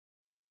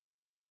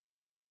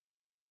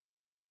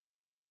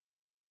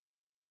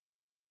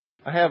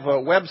I have a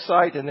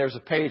website, and there's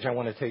a page I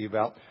want to tell you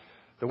about.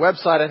 The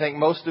website, I think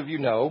most of you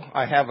know.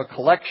 I have a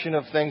collection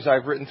of things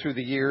I've written through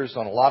the years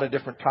on a lot of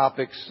different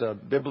topics,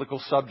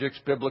 biblical subjects,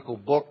 biblical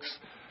books,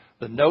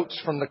 the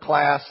notes from the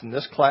class, and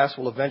this class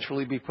will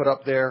eventually be put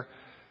up there.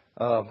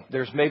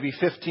 There's maybe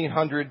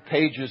 1,500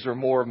 pages or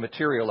more of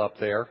material up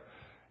there,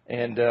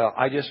 and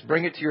I just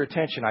bring it to your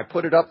attention. I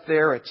put it up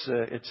there.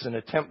 It's an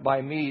attempt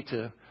by me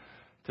to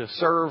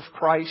serve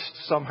Christ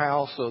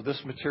somehow, so this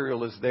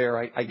material is there.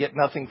 I get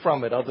nothing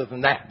from it other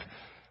than that.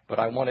 But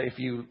I want to, if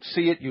you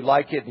see it, you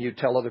like it, and you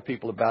tell other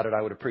people about it,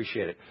 I would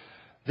appreciate it.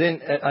 Then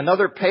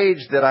another page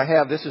that I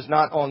have, this is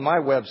not on my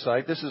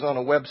website. This is on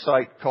a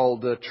website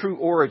called True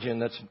Origin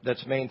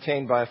that's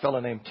maintained by a fellow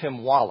named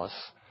Tim Wallace.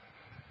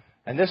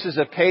 And this is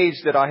a page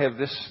that I have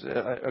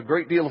a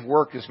great deal of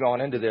work has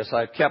gone into this.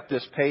 I've kept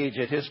this page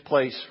at his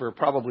place for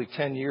probably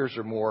 10 years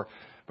or more.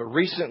 But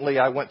recently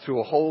I went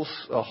through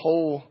a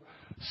wholesale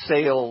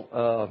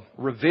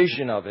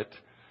revision of it.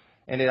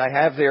 And I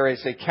have there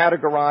is a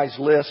categorized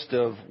list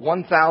of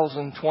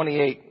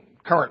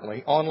 1,028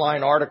 currently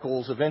online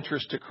articles of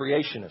interest to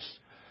creationists.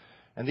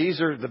 And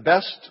these are the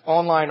best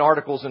online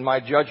articles in my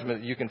judgment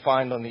that you can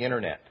find on the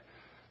internet.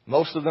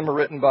 Most of them are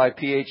written by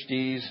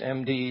PhDs,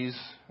 MDs.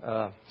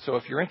 So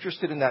if you're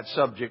interested in that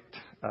subject,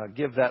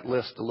 give that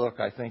list a look.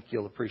 I think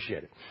you'll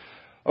appreciate it.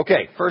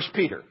 Okay, 1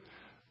 Peter.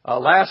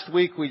 Last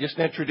week we just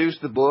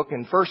introduced the book,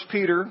 and 1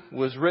 Peter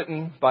was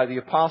written by the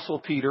Apostle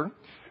Peter,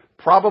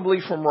 probably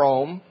from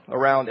Rome,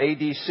 around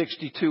AD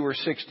 62 or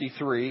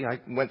 63. I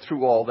went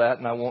through all that,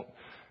 and I won't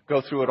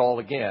go through it all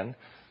again.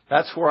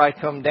 That's where I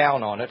come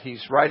down on it.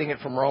 He's writing it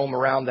from Rome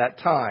around that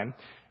time.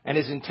 And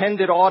his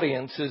intended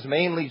audience is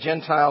mainly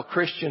Gentile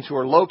Christians who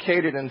are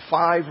located in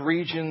 5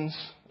 regions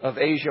of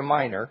Asia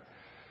Minor.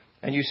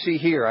 And you see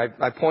here,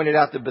 I pointed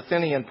out that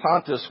Bithynia and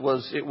Pontus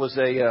was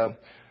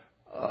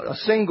a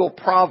single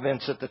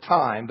province at the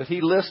time, but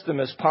he lists them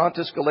as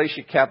Pontus,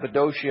 Galatia,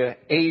 Cappadocia,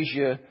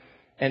 Asia,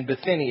 and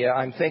Bithynia.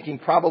 I'm thinking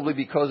probably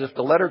because if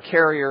the letter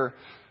carrier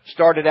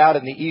started out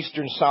in the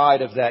eastern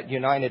side of that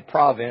united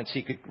province,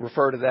 he could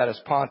refer to that as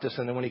Pontus,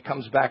 and then when he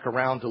comes back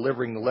around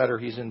delivering the letter,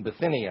 he's in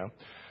Bithynia.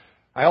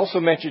 I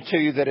also mentioned to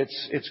you that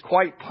it's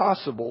quite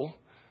possible,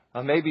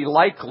 maybe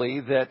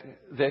likely, that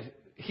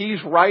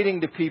he's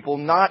writing to people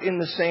not in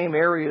the same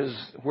areas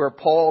where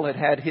Paul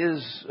had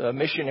his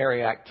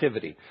missionary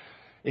activity.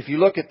 If you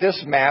look at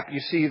this map, you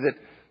see that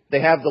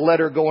they have the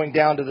letter going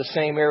down to the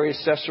same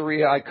areas,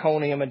 Caesarea,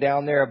 Iconium, and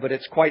down there, but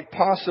it's quite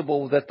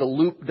possible that the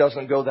loop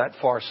doesn't go that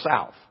far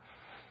south,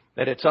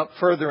 that it's up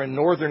further in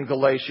northern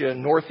Galatia,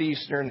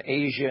 northeastern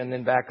Asia, and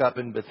then back up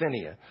in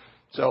Bithynia.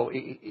 So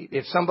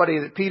if somebody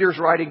that Peter's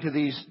writing to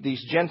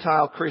these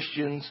Gentile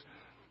Christians,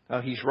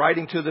 he's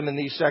writing to them in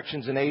these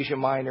sections in Asia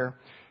Minor,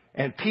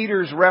 and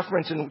Peter's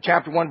reference in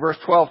chapter 1, verse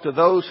 12, to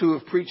those who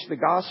have preached the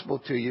gospel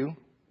to you,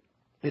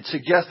 it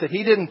suggests that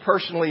he didn't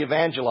personally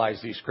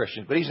evangelize these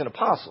Christians, but he's an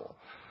apostle.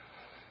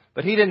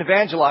 But he didn't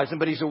evangelize them,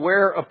 but he's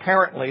aware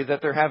apparently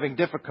that they're having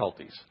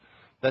difficulties,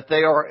 that they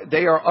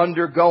are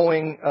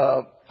undergoing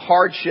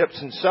hardships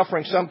and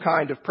suffering some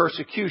kind of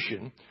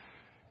persecution.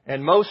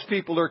 And most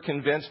people are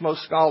convinced,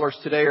 most scholars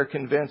today are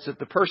convinced that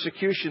the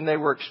persecution they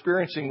were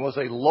experiencing was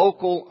a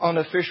local,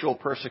 unofficial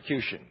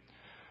persecution.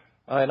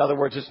 In other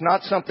words, it's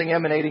not something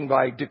emanating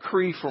by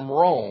decree from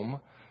Rome.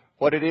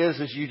 What it is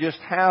you just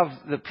have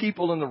the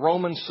people in the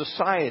Roman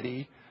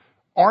society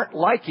aren't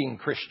liking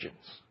Christians.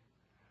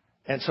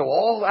 And so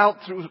all out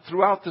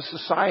throughout the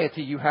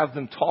society, you have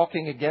them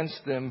talking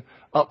against them,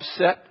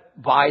 upset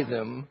by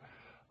them,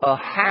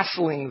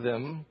 hassling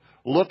them,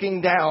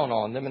 looking down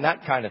on them, and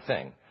that kind of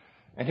thing.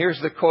 And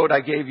here's the quote I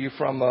gave you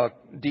from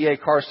D.A.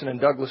 Carson and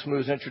Douglas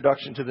Moo's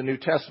Introduction to the New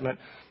Testament.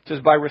 It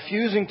says, by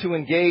refusing to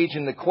engage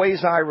in the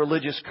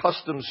quasi-religious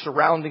customs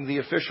surrounding the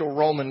official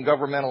Roman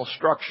governmental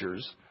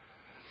structures,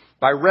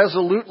 by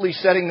resolutely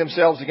setting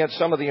themselves against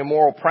some of the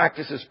immoral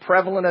practices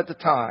prevalent at the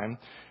time,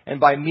 and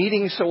by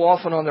meeting so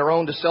often on their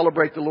own to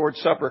celebrate the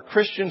Lord's Supper,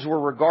 Christians were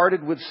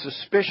regarded with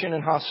suspicion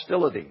and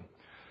hostility.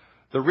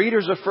 The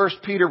readers of 1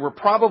 Peter were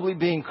probably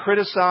being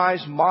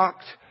criticized,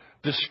 mocked,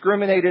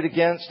 discriminated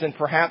against, and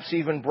perhaps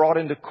even brought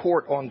into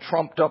court on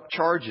trumped-up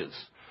charges.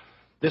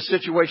 This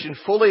situation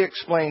fully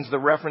explains the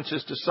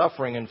references to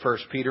suffering in 1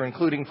 Peter,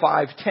 including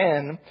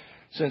 5:10,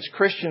 since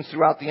Christians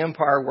throughout the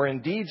empire were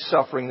indeed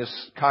suffering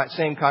this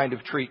same kind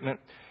of treatment,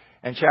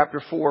 and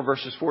chapter 4,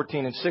 verses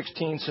 14 and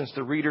 16, since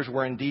the readers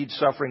were indeed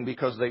suffering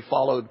because they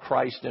followed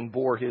Christ and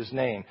bore His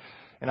name.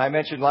 And I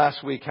mentioned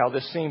last week how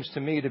this seems to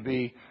me to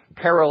be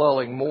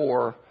paralleling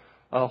more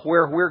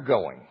where we're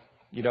going.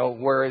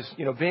 Whereas,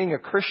 being a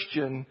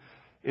Christian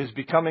is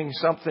becoming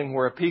something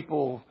where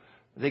people,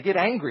 they get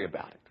angry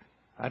about it.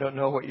 I don't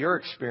know what your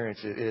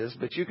experience is,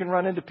 but you can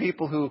run into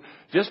people who,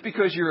 just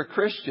because you're a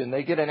Christian,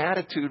 they get an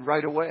attitude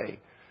right away.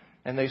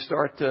 And they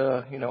start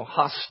to,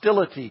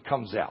 hostility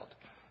comes out.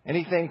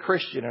 Anything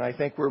Christian, and I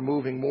think we're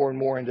moving more and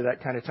more into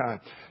that kind of time.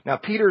 Now,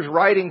 Peter's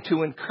writing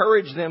to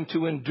encourage them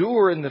to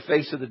endure in the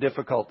face of the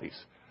difficulties.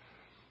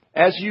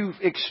 As you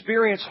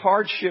experience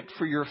hardship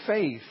for your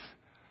faith,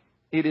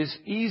 it is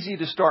easy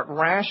to start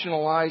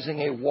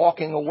rationalizing a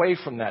walking away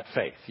from that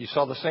faith. You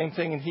saw the same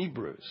thing in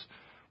Hebrews.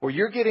 Where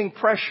you're getting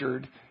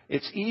pressured,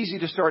 it's easy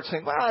to start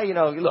saying,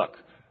 well, look,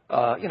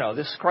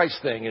 this Christ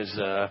thing is,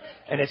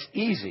 and it's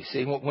easy.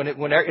 See, when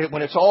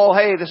it's all,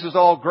 hey, this is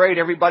all great,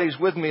 everybody's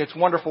with me, it's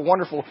wonderful,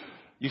 wonderful.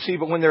 You see,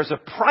 but when there's a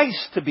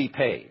price to be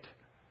paid,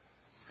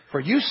 for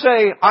you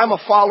say, I'm a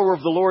follower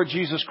of the Lord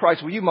Jesus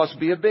Christ, well, you must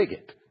be a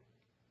bigot.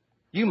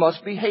 You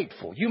must be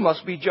hateful. You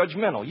must be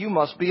judgmental. You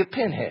must be a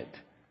pinhead.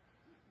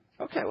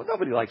 Okay, well,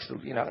 nobody likes to,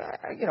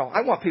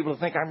 I want people to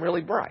think I'm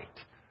really bright.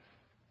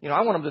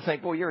 I want them to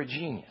think, boy, you're a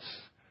genius.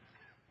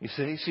 You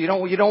see? So you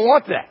don't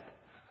want that.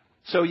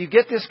 So you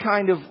get this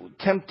kind of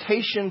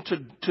temptation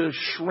to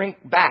shrink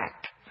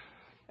back.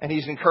 And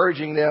he's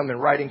encouraging them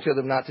and writing to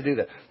them not to do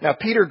that. Now,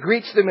 Peter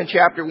greets them in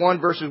chapter 1,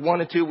 verses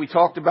 1 and 2. We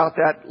talked about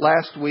that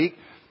last week.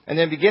 And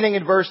then beginning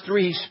in verse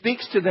 3, he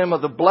speaks to them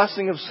of the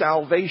blessing of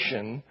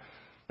salvation.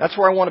 That's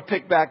where I want to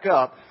pick back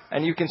up.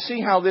 And you can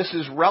see how this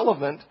is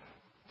relevant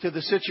to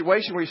the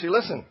situation where you say,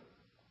 listen,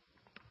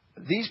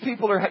 these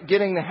people are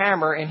getting the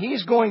hammer, and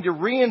he's going to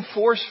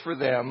reinforce for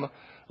them,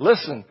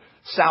 listen,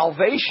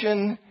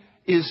 salvation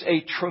is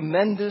a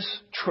tremendous,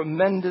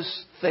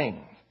 tremendous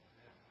thing.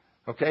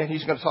 Okay, and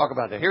he's going to talk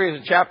about that. Here he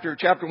is in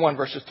chapter 1,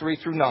 verses 3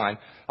 through 9.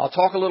 I'll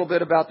talk a little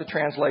bit about the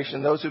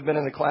translation. Those who've been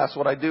in the class,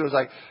 what I do is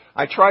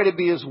I try to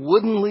be as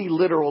woodenly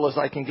literal as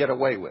I can get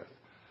away with.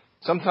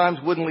 Sometimes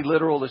woodenly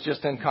literal is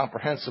just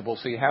incomprehensible,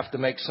 so you have to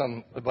make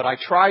some, but I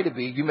try to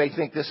be. You may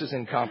think this is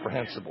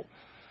incomprehensible,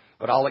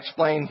 but I'll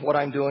explain what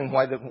I'm doing,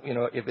 why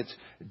if it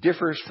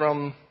differs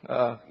from,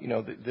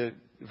 the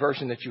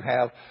version that you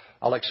have,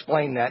 I'll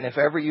explain that. And if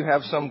ever you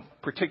have some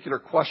particular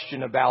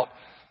question about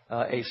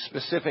a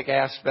specific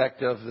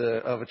aspect of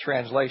a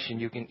translation,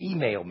 you can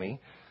email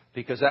me,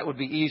 because that would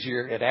be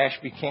easier at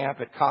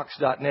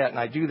ashbycamp@cox.net. And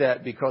I do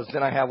that because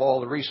then I have all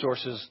the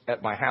resources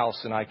at my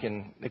house, and I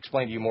can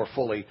explain to you more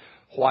fully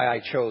why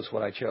I chose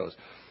what I chose.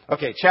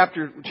 Okay,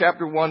 chapter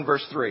 1,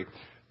 verse 3.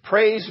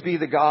 Praise be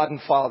the God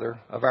and Father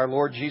of our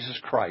Lord Jesus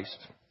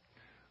Christ,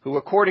 who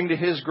according to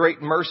his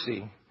great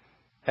mercy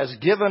has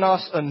given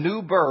us a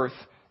new birth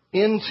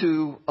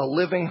into a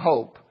living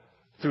hope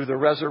through the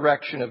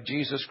resurrection of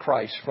Jesus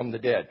Christ from the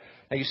dead.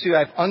 Now you see,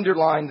 I've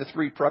underlined the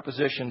three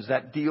prepositions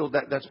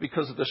that's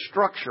because of the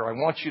structure. I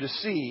want you to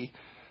see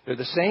they're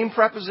the same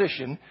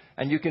preposition,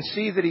 and you can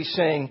see that he's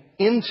saying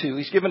into.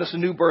 He's given us a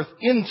new birth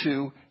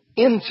into.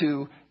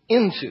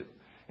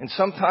 And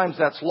sometimes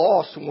that's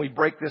lost when we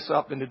break this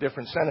up into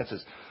different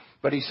sentences.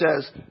 But he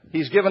says,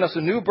 he's given us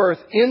a new birth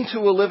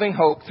into a living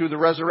hope through the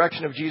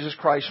resurrection of Jesus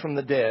Christ from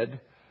the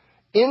dead,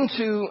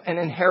 into an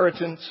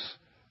inheritance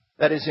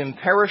that is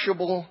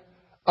imperishable,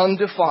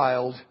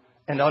 undefiled,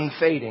 and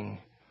unfading,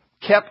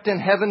 kept in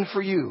heaven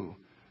for you,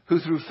 who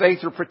through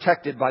faith are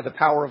protected by the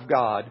power of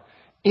God,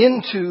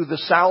 into the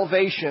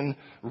salvation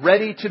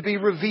ready to be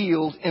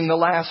revealed in the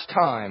last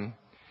time,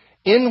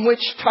 in which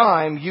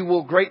time you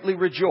will greatly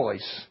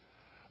rejoice,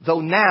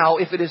 though now,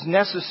 if it is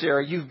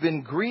necessary, you've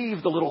been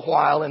grieved a little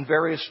while in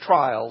various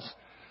trials,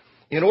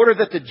 in order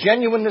that the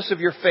genuineness of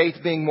your faith,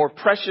 being more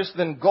precious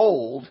than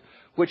gold,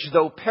 which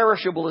though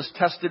perishable is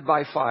tested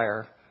by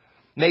fire,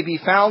 may be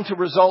found to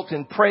result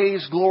in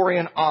praise, glory,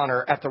 and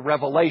honor at the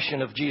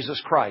revelation of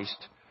Jesus Christ,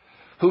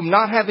 whom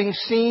not having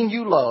seen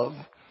you love,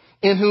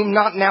 in whom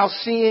not now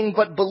seeing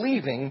but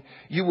believing,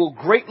 you will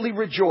greatly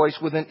rejoice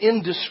with an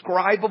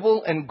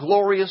indescribable and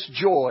glorious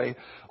joy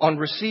on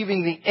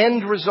receiving the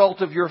end result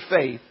of your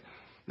faith,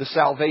 the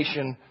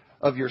salvation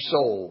of your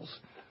souls.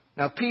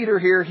 Now Peter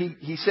here,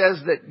 he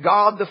says that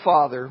God the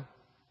Father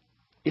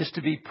is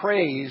to be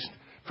praised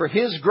for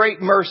his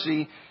great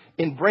mercy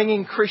in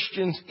bringing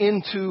Christians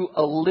into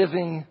a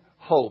living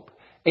hope,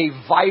 a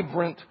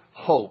vibrant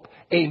hope,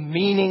 a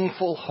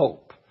meaningful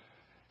hope.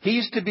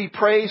 He's to be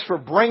praised for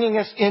bringing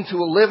us into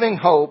a living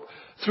hope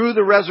through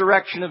the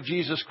resurrection of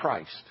Jesus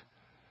Christ.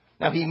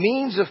 Now, he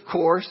means, of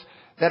course,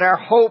 that our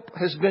hope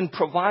has been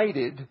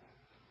provided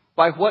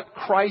by what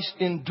Christ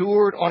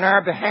endured on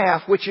our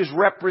behalf, which is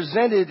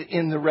represented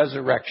in the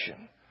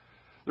resurrection.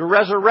 The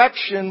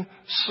resurrection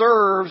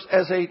serves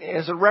as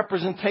a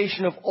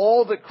representation of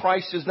all that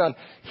Christ has done.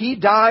 He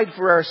died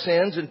for our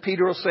sins, and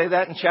Peter will say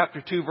that in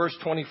chapter 2, verse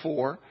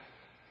 24,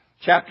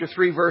 chapter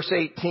 3, verse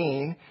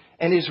 18.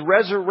 And his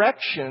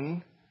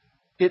resurrection,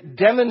 it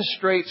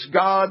demonstrates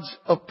God's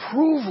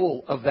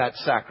approval of that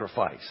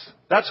sacrifice.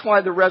 That's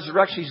why the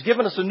resurrection, he's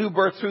given us a new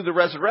birth through the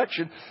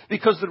resurrection,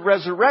 because the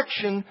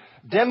resurrection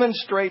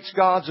demonstrates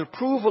God's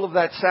approval of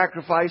that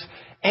sacrifice,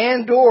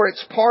 and/or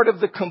it's part of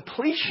the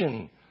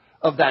completion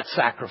of that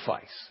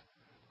sacrifice.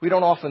 We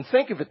don't often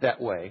think of it that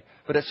way,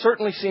 but it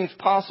certainly seems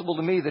possible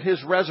to me that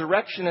his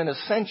resurrection and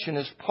ascension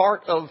is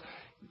part of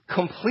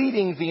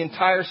completing the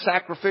entire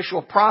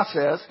sacrificial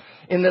process,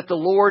 in that the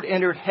Lord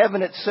entered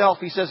heaven itself,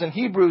 he says in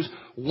Hebrews,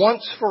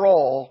 once for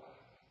all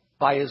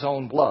by his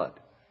own blood.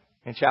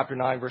 In chapter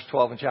 9, verse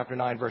 12 and chapter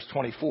 9, verse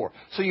 24.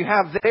 So you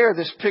have there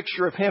this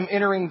picture of him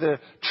entering the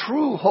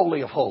true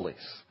Holy of Holies.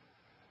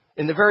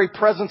 in the very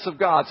presence of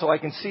God. So I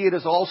can see it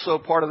as also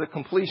part of the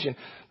completion.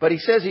 But he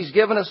says he's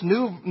given us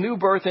new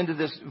birth into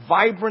this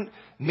vibrant,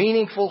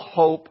 meaningful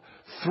hope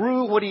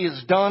through what he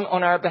has done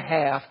on our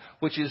behalf,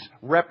 which is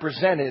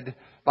represented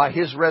by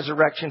his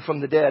resurrection from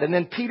the dead. And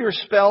then Peter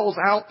spells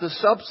out the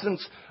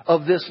substance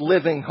of this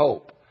living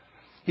hope.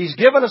 He's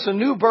given us a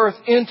new birth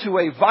into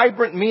a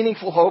vibrant,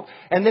 meaningful hope.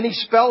 And then he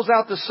spells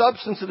out the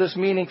substance of this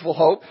meaningful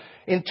hope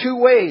in two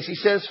ways. He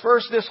says,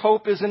 first, this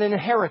hope is an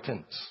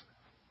inheritance.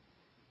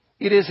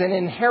 It is an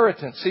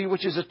inheritance, see,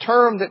 which is a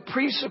term that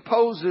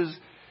presupposes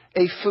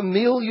a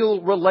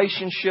familial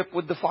relationship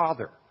with the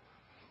Father.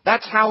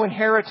 That's how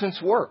inheritance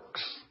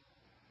works.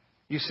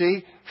 You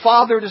see,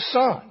 father to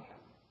son.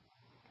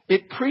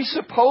 It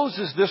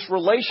presupposes this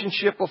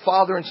relationship of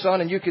father and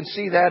son, and you can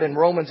see that in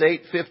Romans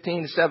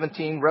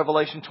 8:15-17,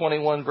 Revelation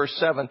 21, verse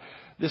 7.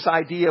 This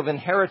idea of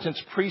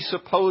inheritance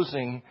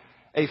presupposing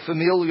a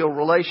familial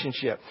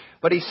relationship.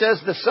 But he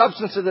says the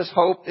substance of this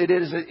hope, it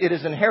is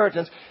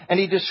inheritance, and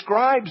he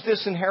describes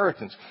this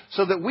inheritance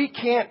so that we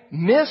can't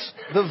miss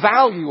the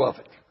value of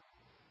it.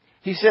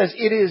 He says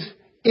it is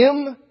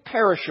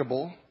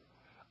imperishable,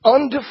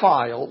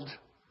 undefiled,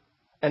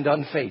 and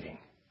unfading.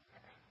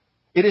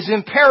 It is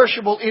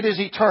imperishable. It is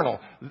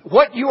eternal.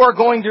 What you are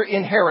going to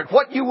inherit,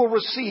 what you will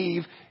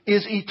receive,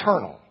 is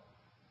eternal.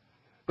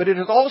 But it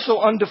is also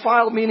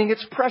undefiled, meaning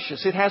it's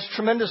precious. It has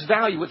tremendous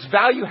value. Its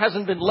value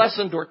hasn't been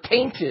lessened or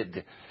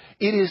tainted.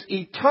 It is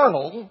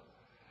eternal.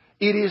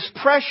 It is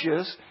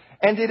precious.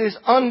 And it is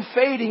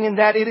unfading in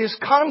that it is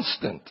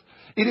constant.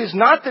 It is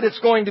not that it's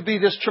going to be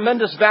this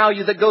tremendous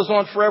value that goes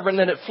on forever and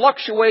then it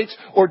fluctuates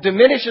or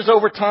diminishes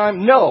over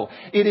time. No,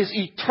 it is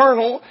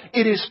eternal,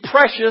 it is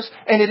precious,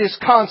 and it is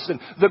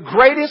constant. The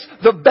greatest,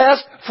 the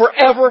best,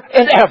 forever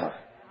and ever.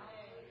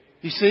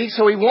 You see,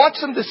 so he wants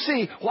them to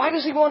see. Why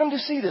does he want them to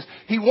see this?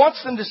 He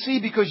wants them to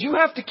see because you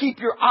have to keep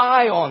your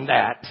eye on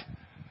that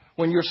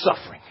when you're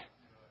suffering.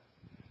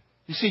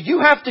 You see,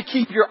 you have to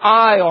keep your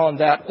eye on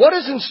that. What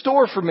is in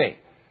store for me?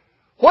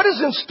 What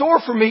is in store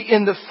for me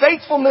in the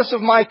faithfulness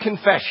of my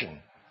confession?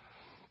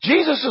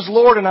 Jesus is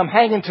Lord and I'm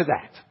hanging to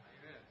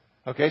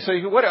that. Okay, so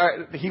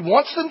he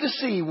wants them to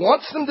see, he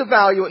wants them to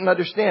value it and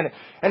understand it.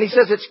 And he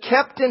says it's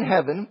kept in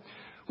heaven,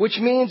 which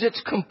means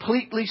it's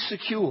completely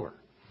secure.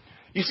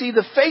 You see,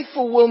 the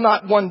faithful will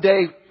not one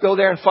day go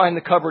there and find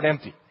the cupboard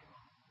empty.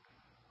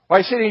 Or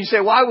I sit here and you say,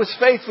 well, I was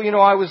faithful,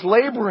 I was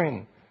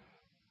laboring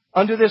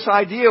under this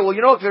idea, well,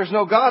 if there's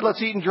no God,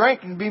 let's eat and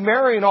drink and be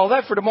merry and all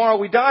that, for tomorrow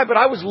we die. But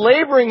I was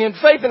laboring in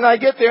faith and I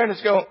get there and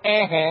it's going,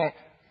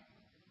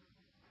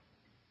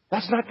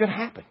 That's not going to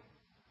happen.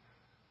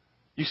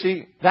 You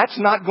see, that's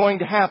not going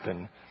to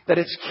happen. That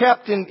it's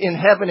kept in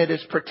heaven, it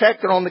is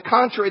protected. On the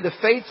contrary, the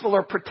faithful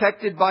are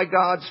protected by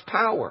God's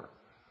power.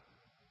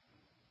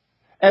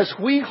 As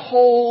we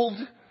hold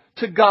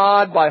to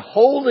God by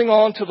holding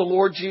on to the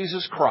Lord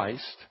Jesus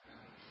Christ,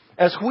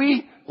 as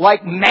we,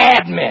 like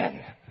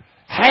madmen,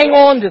 hang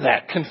on to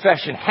that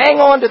confession, hang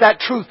on to that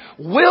truth,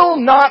 will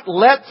not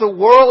let the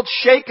world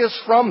shake us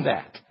from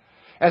that.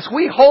 As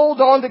we hold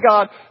on to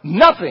God,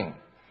 nothing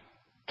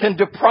can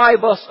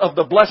deprive us of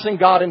the blessing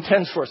God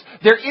intends for us.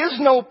 There is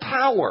no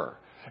power,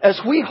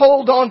 as we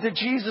hold on to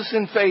Jesus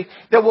in faith,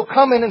 that will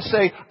come in and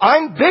say,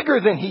 I'm bigger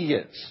than He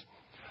is.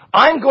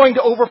 I'm going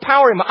to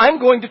overpower Him. I'm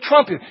going to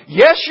trump Him.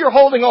 Yes, you're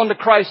holding on to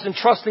Christ and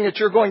trusting that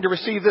you're going to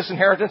receive this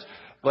inheritance,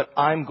 but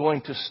I'm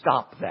going to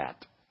stop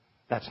that.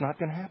 That's not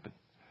going to happen.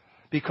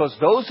 Because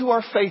those who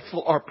are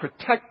faithful are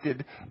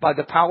protected by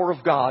the power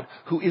of God,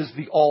 who is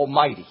the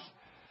Almighty.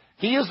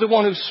 He is the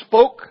one who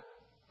spoke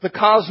the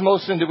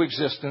cosmos into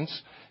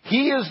existence.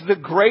 He is the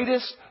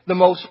greatest, the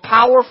most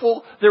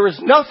powerful. There is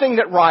nothing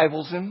that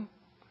rivals Him.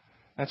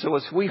 And so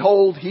as we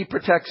hold, He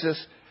protects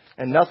us,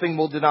 and nothing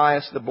will deny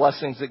us the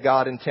blessings that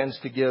God intends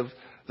to give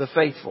the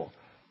faithful.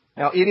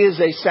 Now, it is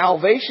a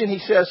salvation, he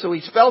says, so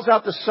he spells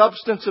out the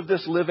substance of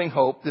this living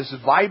hope, this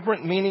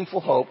vibrant, meaningful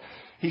hope.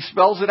 He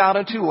spells it out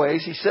in two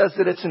ways. He says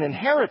that it's an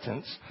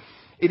inheritance.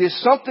 It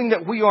is something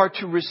that we are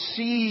to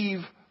receive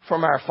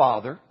from our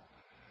Father.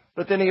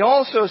 But then he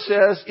also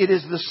says it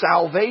is the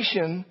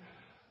salvation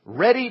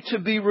ready to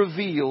be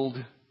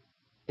revealed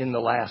in the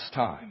last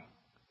time.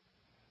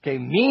 Okay,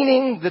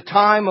 meaning the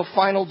time of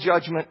final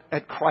judgment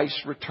at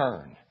Christ's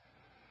return.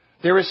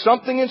 There is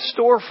something in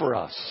store for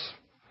us.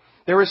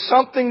 There is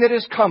something that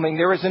is coming.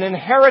 There is an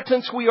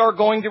inheritance we are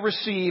going to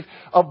receive,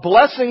 a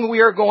blessing we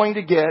are going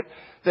to get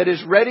that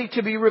is ready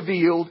to be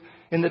revealed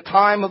in the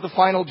time of the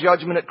final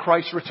judgment at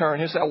Christ's return.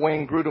 Here's how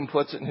Wayne Grudem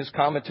puts it in his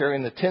commentary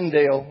in the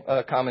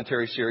Tyndale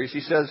commentary series. He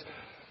says,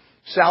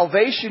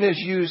 salvation is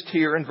used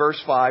here in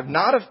verse 5,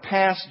 not of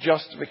past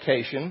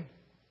justification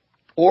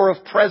or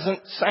of present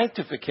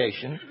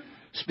sanctification,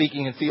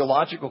 speaking in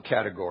theological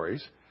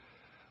categories,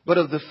 but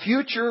of the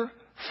future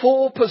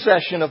full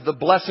possession of the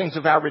blessings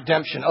of our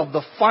redemption, of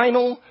the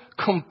final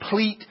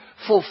complete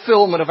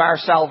fulfillment of our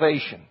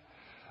salvation.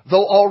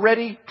 Though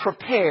already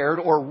prepared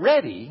or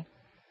ready,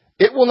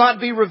 it will not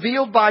be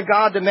revealed by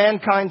God to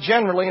mankind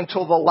generally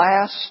until the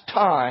last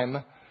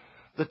time,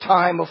 the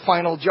time of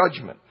final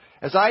judgment.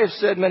 As I have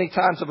said many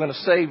times, I'm going to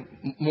say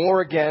more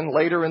again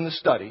later in the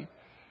study.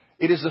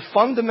 It is a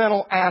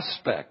fundamental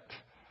aspect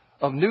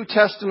of New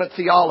Testament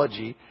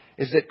theology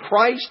is that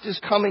Christ is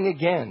coming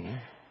again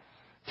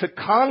to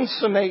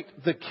consummate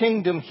the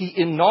kingdom He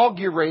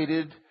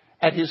inaugurated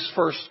at His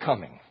first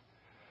coming.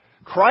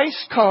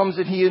 Christ comes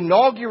and He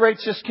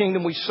inaugurates His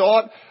kingdom. We saw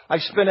it. I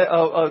spent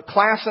a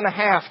class and a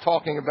half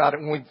talking about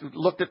it when we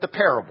looked at the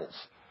parables.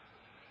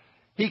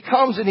 He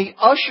comes and He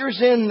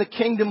ushers in the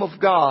kingdom of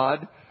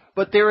God,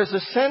 but there is a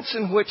sense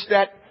in which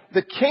that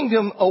the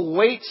kingdom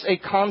awaits a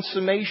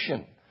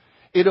consummation.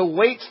 It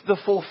awaits the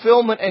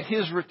fulfillment at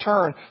His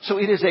return. So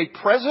it is a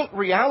present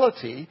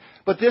reality,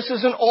 but this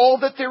isn't all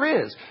that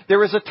there is.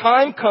 There is a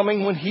time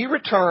coming when He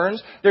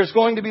returns. There's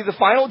going to be the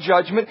final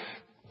judgment.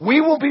 We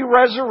will be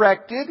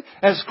resurrected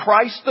as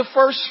Christ the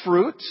first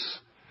fruits.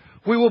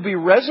 We will be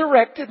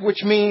resurrected,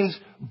 which means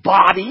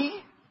body.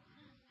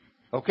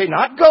 Okay,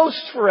 not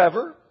ghosts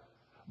forever.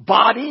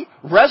 Body,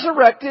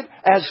 resurrected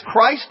as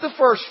Christ the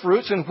first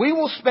fruits, and we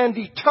will spend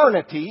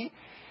eternity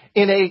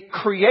in a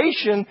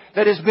creation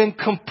that has been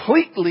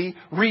completely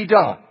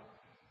redone.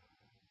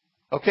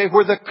 Okay,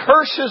 where the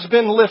curse has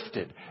been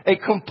lifted. A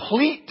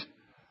complete,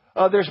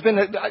 there's been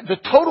the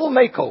total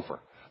makeover.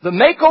 The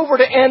makeover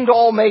to end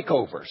all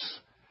makeovers.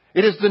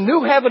 It is the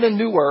new heaven and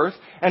new earth,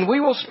 and we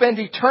will spend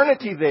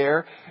eternity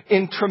there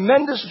in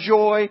tremendous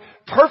joy,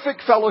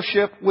 perfect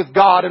fellowship with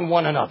God and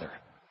one another.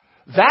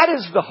 That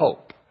is the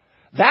hope.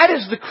 That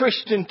is the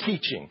Christian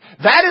teaching.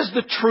 That is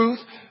the truth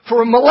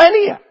for a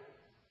millennia.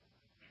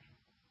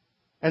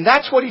 And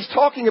that's what he's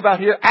talking about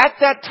here. At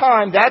that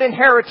time, that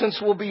inheritance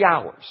will be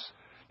ours.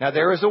 Now,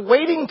 there is a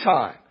waiting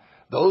time.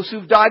 Those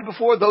who've died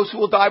before, those who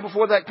will die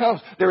before that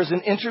comes. There is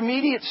an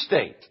intermediate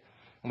state.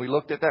 And we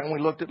looked at that when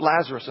we looked at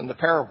Lazarus and the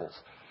parables.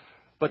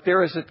 But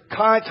there is a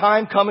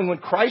time coming when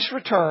Christ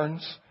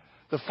returns,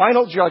 the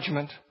final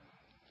judgment,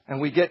 and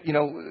we get,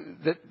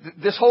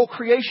 this whole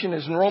creation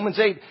is in Romans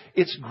 8.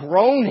 It's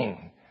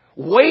groaning,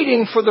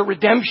 waiting for the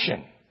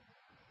redemption.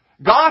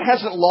 God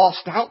hasn't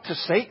lost out to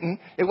Satan.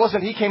 It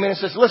wasn't He came in and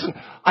says, listen,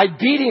 I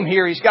beat him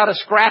here. He's got to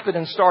scrap it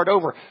and start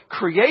over.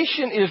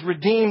 Creation is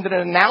redeemed in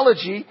an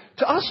analogy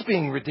to us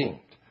being redeemed.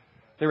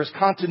 There is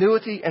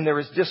continuity and there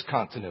is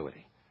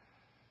discontinuity.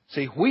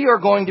 See, we are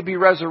going to be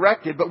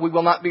resurrected, but we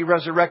will not be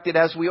resurrected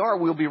as we are.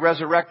 We'll be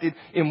resurrected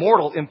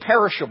immortal,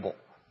 imperishable.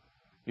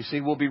 You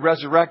see, we'll be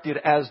resurrected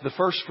as the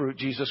first fruit,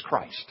 Jesus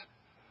Christ.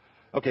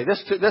 Okay,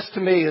 this to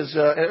me is,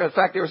 in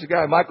fact, there was a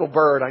guy, Michael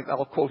Bird,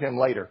 I'll quote him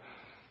later.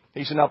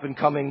 He's an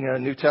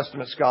up-and-coming New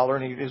Testament scholar,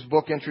 and his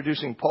book,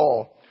 Introducing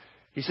Paul,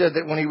 he said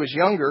that when he was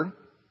younger,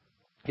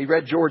 he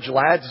read George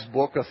Ladd's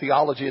book, A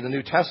Theology of the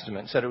New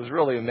Testament, said it was a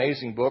really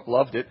amazing book,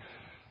 loved it.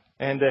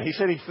 And he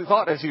said he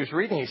thought as he was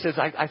reading, he says,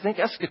 I think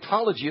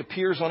eschatology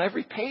appears on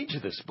every page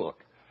of this book.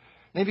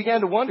 And he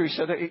began to wonder, he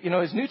said,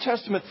 is New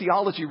Testament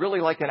theology really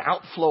like an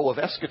outflow of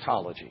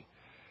eschatology?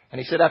 And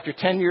he said, after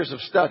 10 years of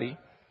study,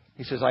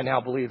 he says, I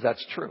now believe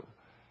that's true.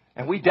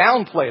 And we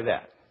downplay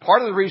that.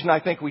 Part of the reason I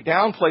think we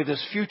downplay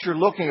this future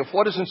looking of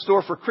what is in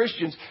store for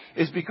Christians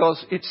is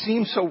because it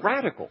seems so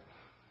radical.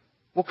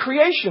 Well,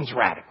 creation's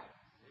radical.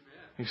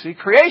 You see,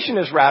 creation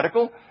is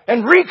radical,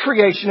 and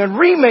recreation and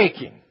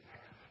remaking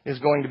is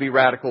going to be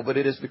radical, but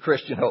it is the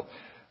Christian hope.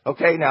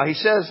 Okay, now he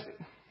says,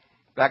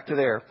 back to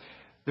there,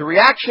 the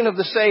reaction of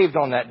the saved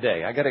on that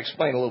day. I got to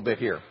explain a little bit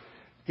here.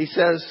 He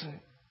says,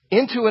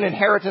 into an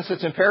inheritance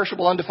that's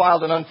imperishable,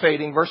 undefiled, and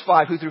unfading. Verse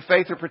 5, who through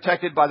faith are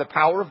protected by the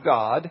power of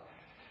God,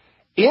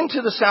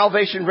 into the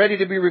salvation ready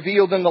to be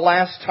revealed in the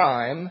last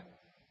time,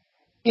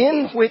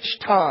 in which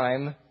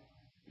time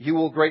you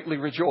will greatly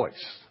rejoice.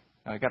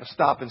 Now, I've got to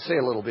stop and say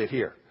a little bit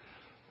here.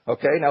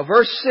 Okay, now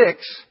verse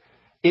 6,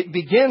 it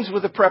begins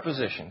with a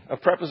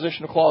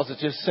prepositional clause that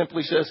just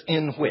simply says,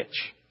 in which.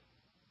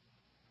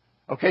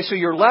 Okay, so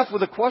you're left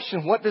with a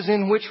question, what does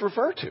in which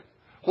refer to?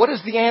 What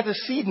is the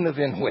antecedent of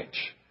in which?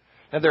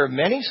 Now, there are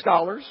many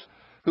scholars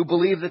who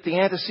believe that the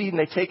antecedent,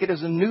 they take it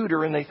as a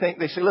neuter, and they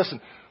say,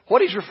 listen,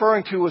 what he's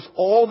referring to is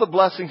all the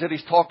blessings that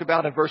he's talked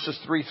about in verses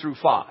 3 through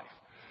 5.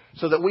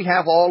 So that we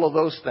have all of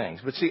those things.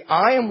 But see,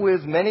 I am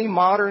with many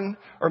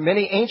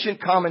many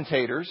ancient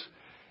commentators,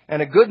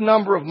 and a good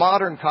number of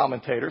modern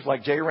commentators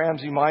like J.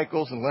 Ramsey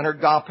Michaels and Leonard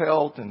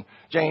Goppelt and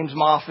James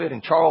Moffat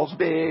and Charles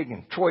Bigg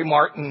and Troy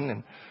Martin.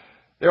 And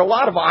there are a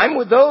lot of, I'm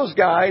with those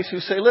guys who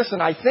say,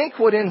 listen, I think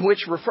what in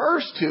which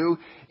refers to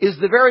is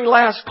the very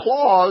last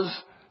clause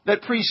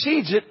that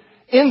precedes it,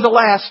 in the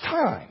last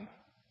time.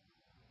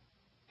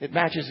 It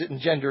matches it in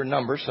gender and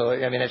number, so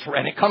and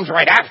it comes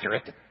right after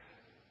it.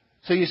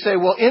 So you say,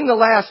 well, in the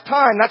last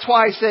time, that's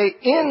why I say,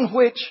 in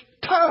which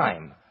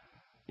time?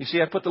 You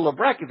see, I put the little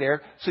bracket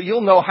there, so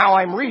you'll know how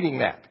I'm reading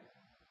that.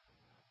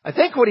 I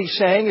think what he's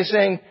saying is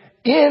saying,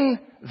 in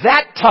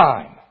that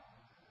time,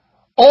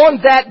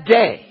 on that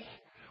day,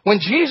 when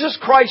Jesus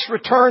Christ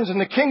returns and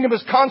the kingdom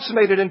is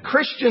consummated and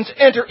Christians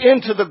enter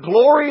into the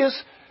glorious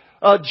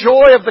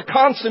joy of the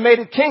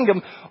consummated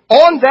kingdom,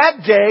 on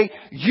that day,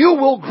 you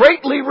will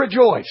greatly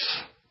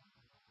rejoice.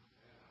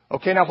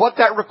 Okay, now what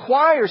that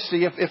requires,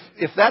 see,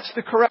 if that's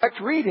the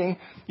correct reading,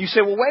 you say,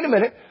 well, wait a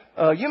minute,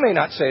 you may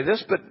not say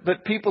this,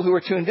 but people who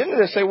are tuned into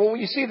this say, well,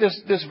 you see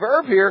this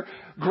verb here,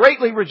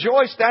 greatly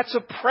rejoice, that's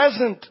a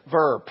present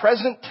verb,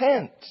 present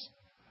tense.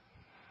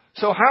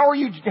 So how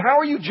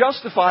are you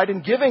justified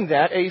in giving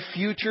that a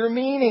future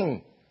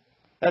meaning?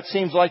 That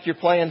seems like you're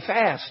playing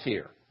fast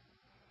here.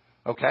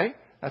 Okay,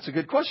 that's a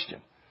good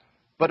question.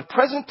 But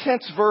present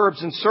tense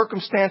verbs in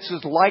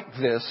circumstances like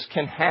this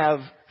can have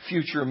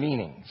future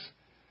meanings.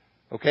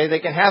 Okay, they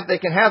can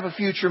have a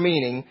future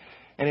meaning.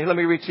 And let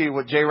me read to you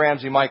what J.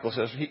 Ramsey Michael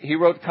says. He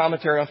wrote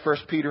commentary on 1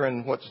 Peter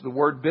in what's the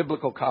Word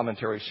Biblical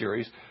Commentary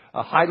series,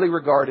 a highly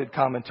regarded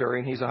commentary,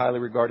 and he's a highly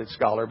regarded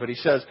scholar. But he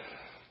says,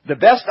 the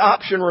best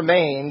option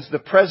remains the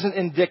present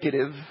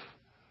indicative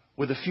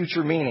with a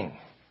future meaning.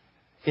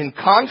 In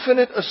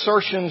confident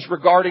assertions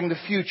regarding the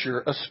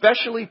future,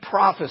 especially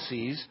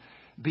prophecies,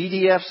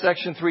 BDF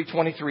section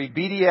 323.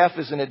 BDF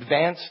is an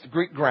advanced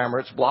Greek grammar.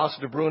 It's Blas,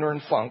 de Bruner,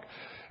 and Funk.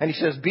 And he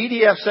says,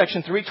 BDF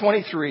section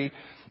 323,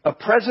 a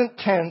present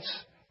tense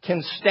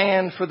can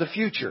stand for the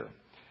future.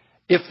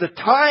 If the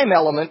time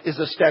element is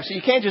established, so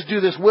you can't just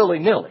do this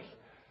willy-nilly.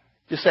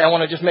 Just say, I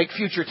want to just make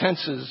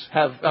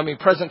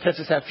present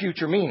tenses have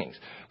future meanings.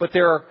 But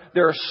there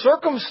are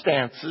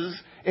circumstances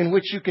in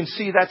which you can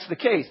see that's the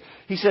case.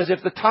 He says,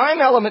 if the time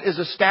element is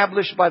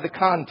established by the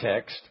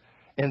context,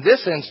 in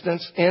this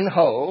instance, in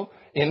ho,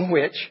 in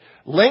which,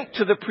 linked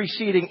to the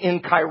preceding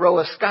in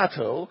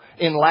kairoeskato,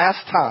 in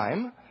last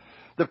time,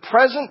 the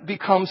present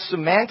becomes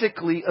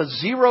semantically a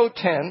zero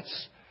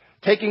tense,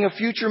 taking a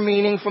future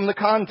meaning from the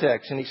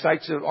context. And he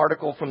cites an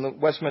article from the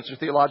Westminster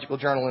Theological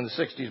Journal in the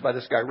 60s by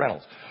this guy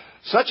Reynolds.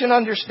 Such an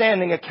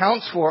understanding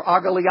accounts for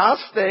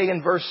agaliaste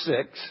in verse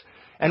 6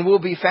 and will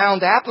be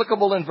found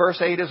applicable in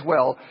verse 8 as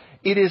well.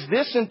 It is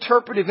this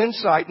interpretive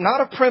insight,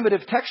 not a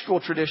primitive textual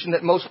tradition,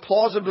 that most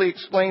plausibly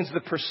explains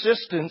the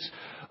persistence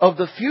of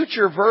the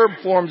future verb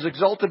forms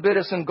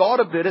exultabitus and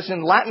gaudabitus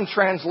in Latin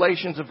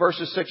translations of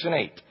verses 6 and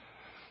 8.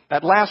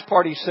 That last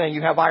part he's saying,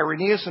 you have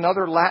Irenaeus and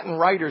other Latin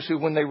writers who,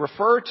 when they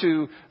refer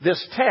to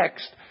this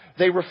text,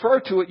 they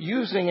refer to it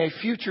using a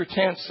future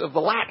tense of the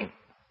Latin.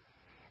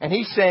 And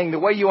he's saying the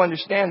way you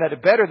understand that is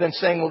better than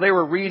saying, well, they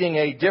were reading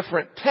a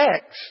different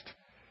text.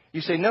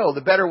 You say, no,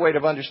 the better way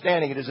of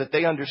understanding it is that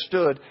they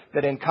understood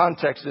that in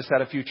context this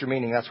had a future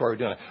meaning. That's why we're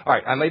doing it. All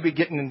right, I may be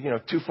getting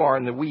too far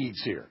in the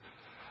weeds here.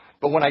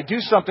 But when I do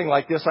something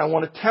like this, I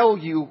want to tell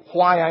you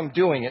why I'm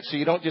doing it, so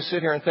you don't just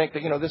sit here and think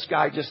that, this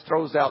guy just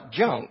throws out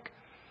junk.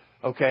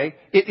 Okay?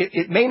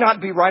 It may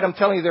not be right. I'm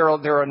telling you,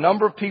 there are a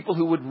number of people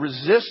who would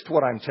resist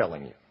what I'm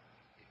telling you.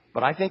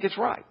 But I think it's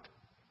right.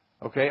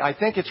 Okay? I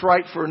think it's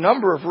right for a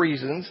number of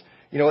reasons.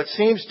 It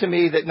seems to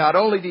me that not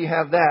only do you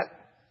have that,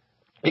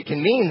 it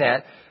can mean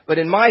that, but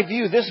in my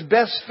view, this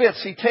best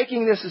fits. See,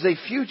 taking this as a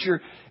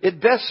future,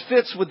 it best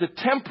fits with the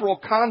temporal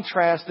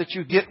contrast that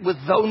you get with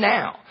though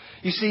now.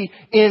 You see,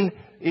 it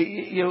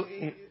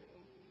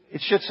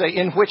should say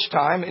in which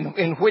time.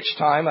 In which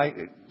time, I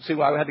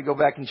had to go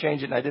back and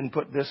change it, and I didn't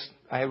put this.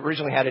 I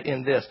originally had it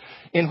in this.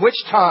 In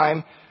which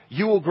time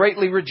you will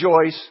greatly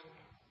rejoice,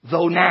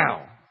 though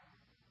now.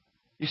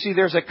 You see,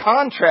 there's a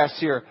contrast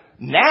here.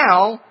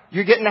 Now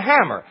you're getting a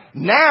hammer.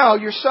 Now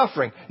you're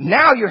suffering.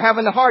 Now you're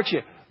having the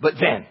hardship. But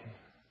then,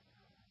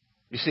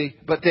 you see,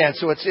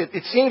 so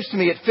it seems to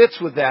me it fits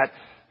with that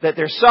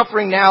they're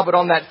suffering now, but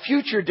on that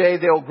future day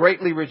they'll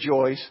greatly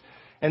rejoice.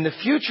 And the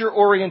future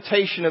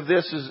orientation of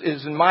this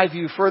is, in my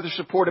view, further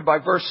supported by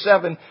verse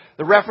 7,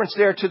 the reference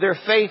there to their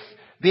faith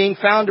being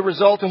found to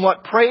result in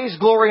what? Praise,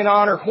 glory, and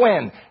honor.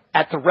 When?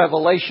 At the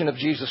revelation of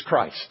Jesus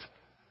Christ.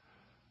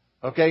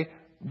 Okay?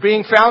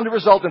 Being found to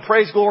result in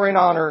praise, glory, and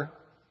honor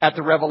at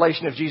the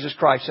revelation of Jesus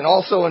Christ. And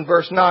also in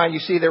verse 9, you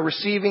see they're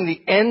receiving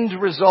the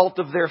end result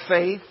of their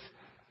faith,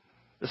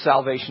 the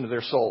salvation of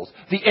their souls.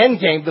 The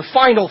end game, the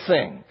final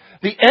thing,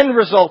 the end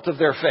result of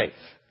their faith,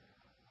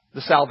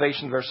 the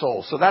salvation of their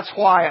souls. So that's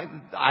why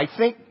I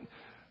think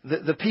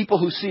the people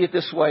who see it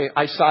this way,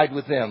 I side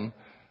with them.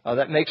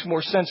 That makes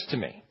more sense to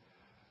me.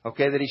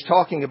 Okay, that he's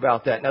talking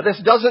about that. Now,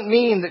 this doesn't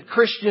mean that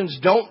Christians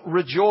don't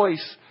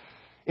rejoice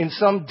in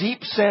some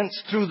deep sense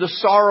through the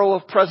sorrow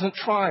of present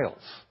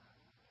trials.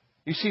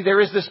 You see, there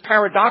is this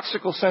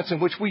paradoxical sense in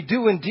which we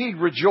do indeed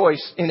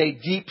rejoice in a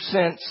deep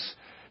sense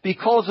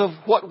because of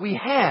what we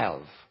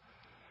have.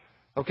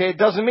 Okay, it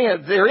doesn't mean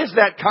that there is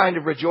that kind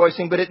of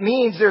rejoicing, but it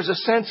means there's a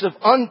sense of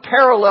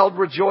unparalleled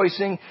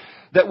rejoicing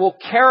that will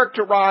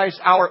characterize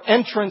our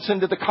entrance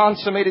into the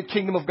consummated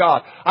kingdom of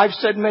God. I've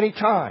said many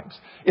times,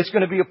 it's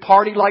going to be a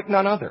party like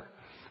none other.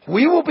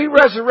 We will be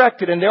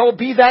resurrected, and there will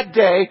be that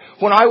day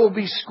when I will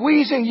be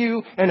squeezing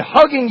you and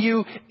hugging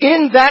you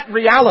in that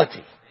reality.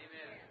 Amen.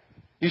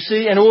 You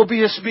see, and it will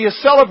be a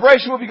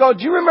celebration. We'll be going,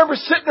 do you remember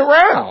sitting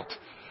around?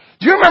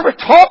 Do you remember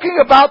talking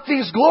about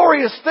these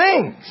glorious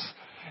things?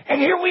 And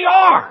here we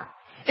are,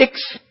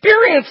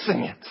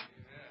 experiencing it.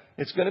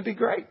 It's going to be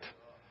great.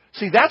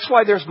 See, that's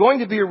why there's going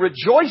to be a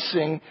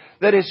rejoicing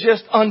that is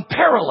just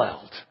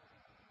unparalleled.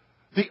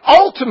 The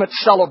ultimate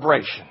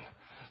celebration.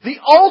 The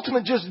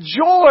ultimate just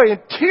joy and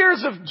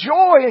tears of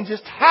joy and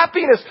just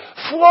happiness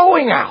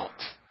flowing out.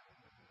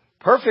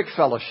 Perfect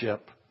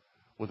fellowship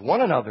with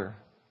one another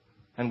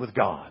and with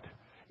God.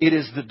 It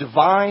is the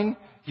divine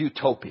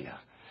utopia.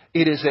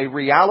 It is a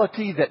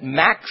reality that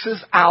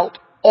maxes out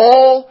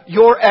all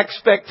your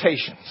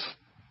expectations.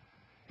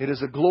 It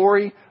is a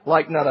glory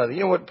like none other.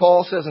 You know what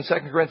Paul says in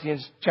 2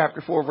 Corinthians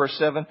chapter 4, verse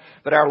 7?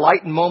 But our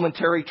light and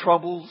momentary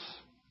troubles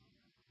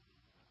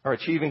are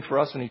achieving for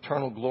us an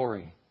eternal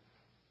glory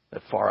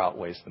that far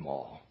outweighs them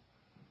all.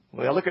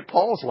 Well, look at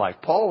Paul's life.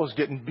 Paul was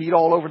getting beat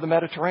all over the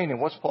Mediterranean.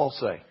 What's Paul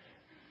say?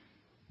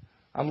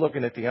 I'm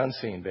looking at the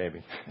unseen,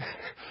 baby.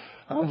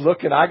 I'm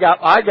looking. I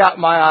got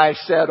my eyes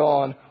set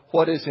on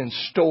what is in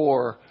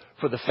store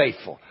for the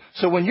faithful.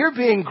 So when you're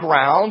being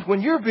ground,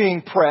 when you're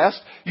being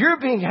pressed,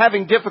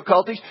 having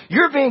difficulties,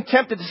 you're being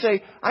tempted to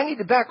say, I need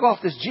to back off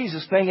this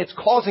Jesus thing. It's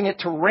causing it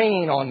to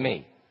rain on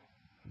me.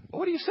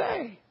 What do you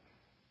say?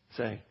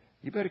 Say,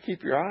 you better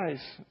keep your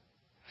eyes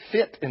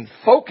fit and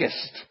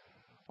focused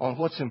on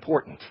what's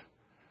important.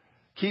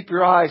 Keep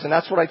your eyes, and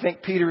that's what I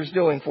think Peter is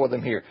doing for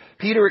them here.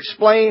 Peter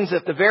explains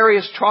that the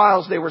various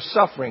trials they were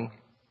suffering,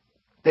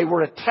 they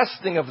were a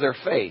testing of their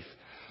faith.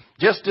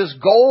 Just as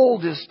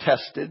gold is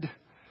tested,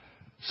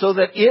 so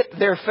that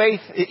their faith,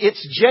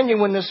 its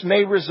genuineness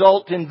may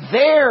result in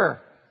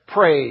their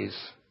praise,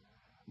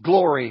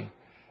 glory,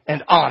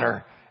 and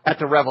honor at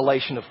the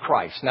revelation of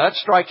Christ. Now that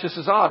strikes us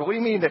as odd. What do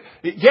you mean?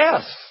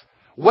 Yes,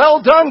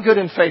 well done, good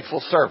and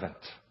faithful servant.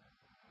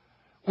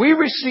 We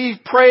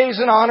receive praise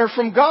and honor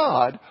from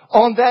God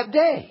on that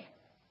day.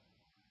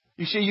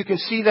 You see, you can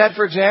see that,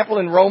 for example,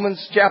 in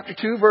Romans chapter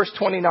 2, verse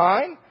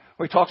 29,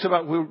 where he talks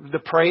about the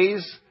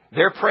praise,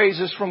 their praise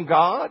is from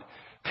God.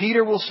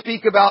 Peter will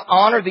speak about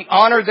honor. The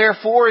honor,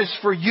 therefore, is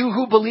for you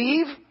who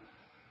believe.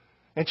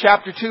 In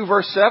chapter 2,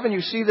 verse 7,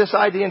 you see this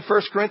idea in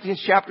 1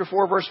 Corinthians chapter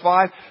 4, verse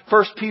 5,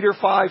 1 Peter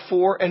 5,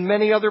 4, and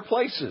many other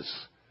places.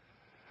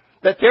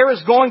 That there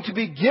is going to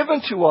be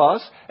given to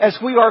us as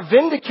we are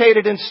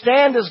vindicated and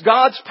stand as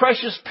God's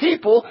precious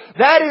people.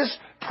 That is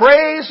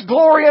praise,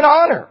 glory, and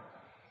honor.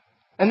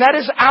 And that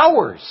is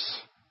ours.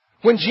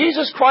 When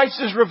Jesus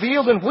Christ is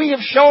revealed and we have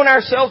shown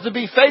ourselves to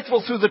be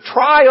faithful through the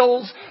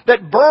trials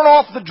that burn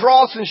off the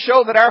dross and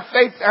show that our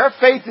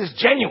faith is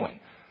genuine.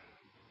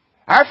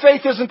 Our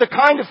faith isn't the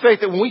kind of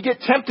faith that when we get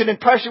tempted and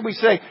pressured, we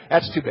say,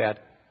 that's too bad.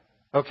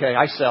 Okay,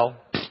 I sell.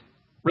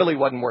 Really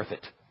wasn't worth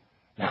it.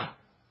 No.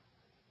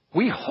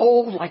 We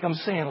hold, like I'm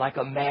saying, like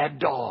a mad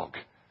dog.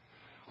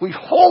 We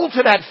hold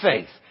to that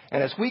faith.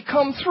 And as we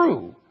come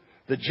through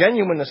the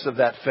genuineness of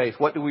that faith,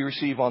 what do we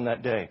receive on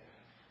that day?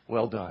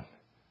 Well done.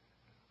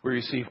 We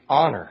receive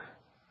honor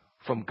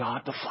from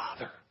God the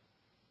Father.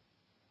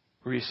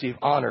 We receive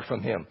honor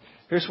from Him.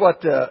 Here's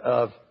what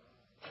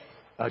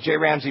J.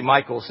 Ramsey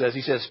Michael says.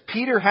 He says,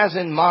 Peter has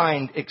in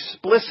mind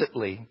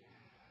explicitly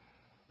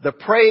the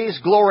praise,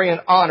 glory,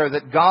 and honor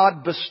that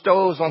God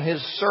bestows on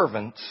His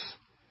servants,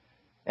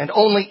 and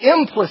only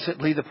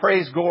implicitly the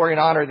praise, glory, and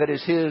honor that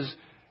is His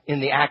in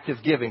the act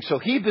of giving. So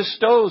He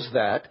bestows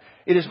that.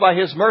 It is by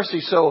His mercy.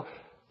 So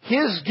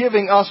His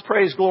giving us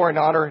praise, glory, and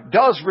honor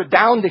does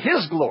redound to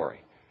His glory.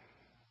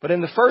 But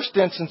in the first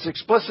instance,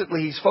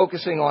 explicitly, He's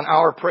focusing on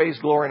our praise,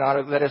 glory, and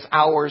honor that is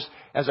ours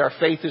as our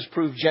faith is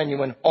proved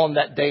genuine on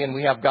that day, and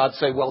we have God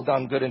say, well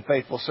done, good and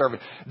faithful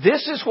servant.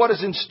 This is what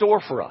is in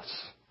store for us.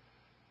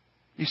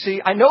 You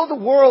see, I know the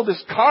world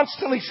is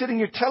constantly sitting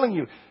here telling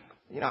you,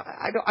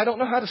 I don't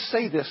know how to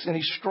say this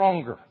any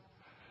stronger.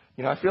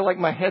 I feel like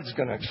my head's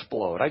going to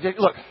explode.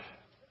 Look,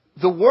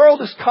 the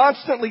world is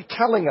constantly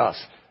telling us,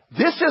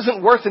 this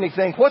isn't worth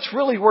anything. What's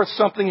really worth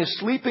something is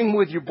sleeping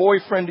with your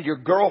boyfriend or your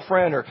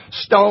girlfriend or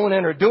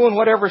stoning or doing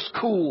whatever's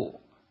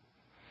cool.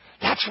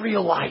 That's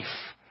real life.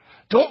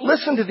 Don't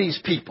listen to these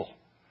people.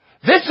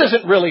 This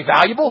isn't really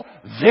valuable.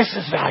 This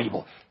is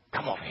valuable.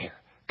 Come over here.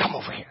 Come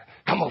over here.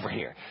 Come over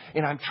here.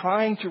 And I'm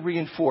trying to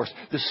reinforce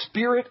the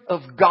Spirit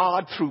of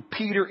God through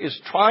Peter is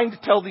trying to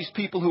tell these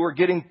people who are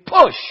getting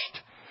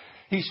pushed.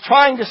 He's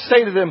trying to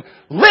say to them,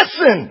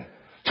 listen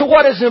to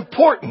what is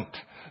important.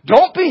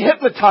 Don't be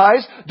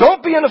hypnotized.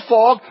 Don't be in a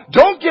fog.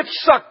 Don't get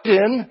sucked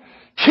in.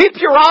 Keep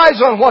your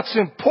eyes on what's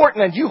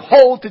important and you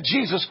hold to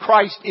Jesus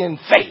Christ in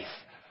faith.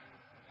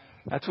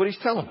 That's what He's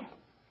telling them.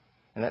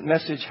 And that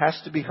message has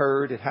to be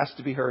heard. It has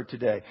to be heard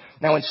today.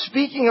 Now, in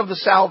speaking of the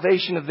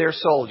salvation of their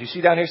souls, you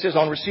see down here it says,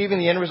 on receiving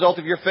the end result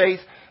of your faith,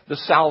 the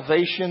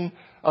salvation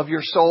of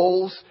your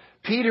souls.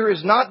 Peter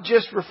is not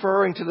just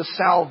referring to the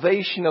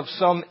salvation of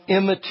some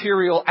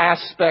immaterial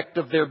aspect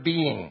of their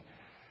being.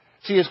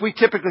 See, as we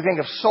typically think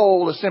of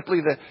soul as simply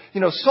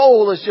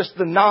soul is just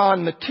the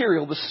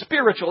non-material, the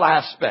spiritual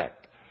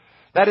aspect.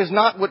 That is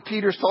not what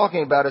Peter's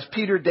talking about. As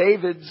Peter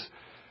Davids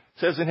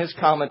says in his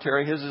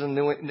commentary, his is in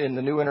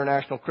the New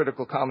International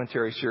Critical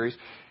Commentary series,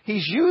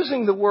 he's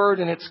using the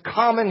word in its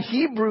common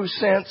Hebrew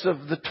sense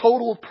of the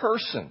total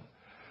person,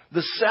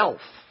 the self.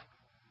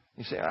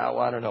 You say, oh,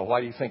 I don't know.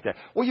 Why do you think that?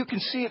 Well, you can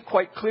see it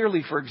quite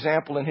clearly, for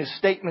example, in his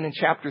statement in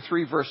chapter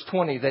 3, verse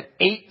 20, that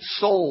 8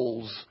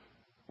 souls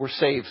were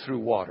saved through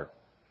water.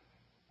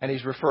 And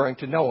he's referring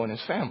to Noah and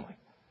his family.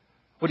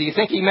 What do you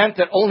think he meant,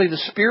 that only the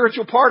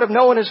spiritual part of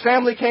Noah and his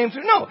family came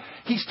through? No.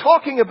 He's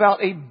talking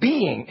about a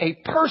being, a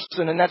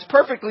person, and that's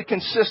perfectly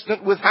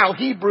consistent with how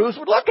Hebrews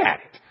would look at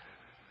it.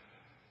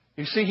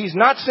 You see, he's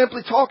not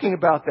simply talking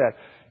about that.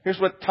 Here's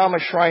what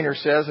Thomas Schreiner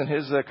says in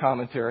his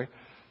commentary.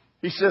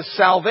 He says,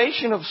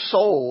 salvation of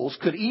souls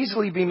could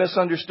easily be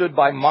misunderstood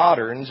by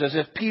moderns as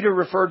if Peter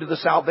referred to the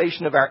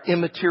salvation of our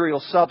immaterial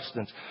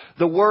substance.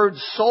 The word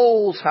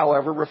souls,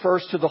 however,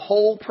 refers to the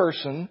whole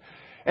person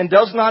and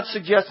does not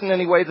suggest in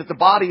any way that the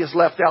body is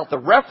left out. The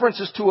reference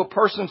is to a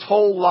person's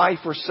whole life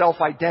or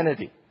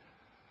self-identity.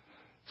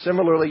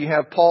 Similarly, you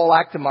have Paul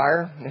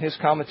Achtemeier in his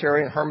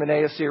commentary in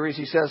Hermeneia series.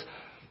 He says,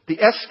 the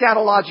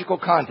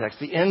eschatological context,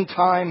 the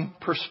end-time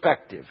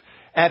perspective,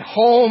 at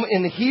home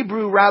in the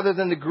Hebrew rather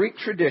than the Greek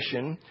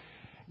tradition,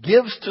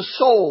 gives to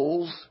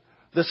souls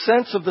the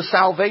sense of the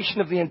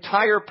salvation of the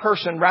entire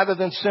person rather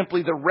than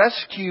simply the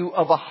rescue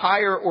of a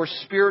higher or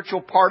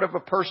spiritual part of a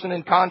person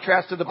in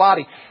contrast to the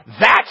body.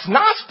 That's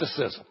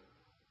Gnosticism.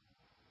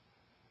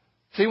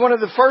 See, one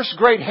of the first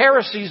great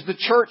heresies the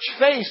church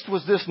faced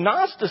was this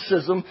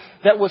Gnosticism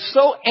that was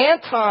so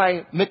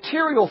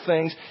anti-material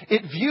things,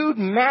 it viewed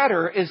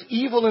matter as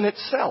evil in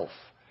itself,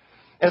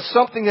 as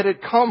something that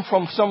had come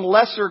from some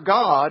lesser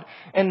God.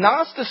 And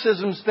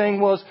Gnosticism's thing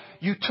was,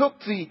 you took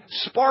the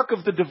spark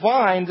of the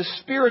divine, the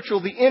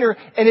spiritual, the inner,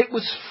 and it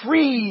was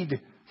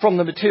freed from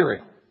the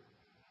material.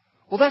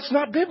 Well, that's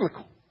not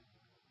biblical.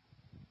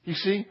 You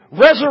see,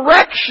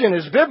 resurrection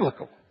is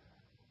biblical.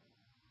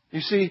 You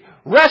see,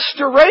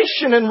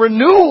 restoration and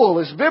renewal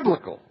is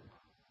biblical.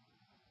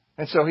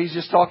 And so he's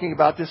just talking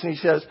about this, and he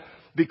says,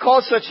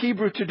 because such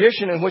Hebrew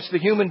tradition in which the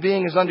human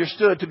being is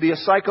understood to be a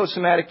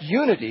psychosomatic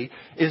unity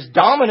is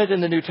dominant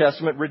in the New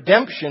Testament,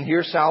 redemption,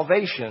 here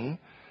salvation,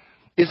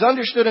 is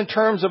understood in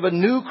terms of a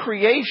new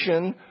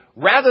creation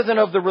rather than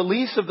of the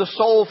release of the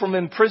soul from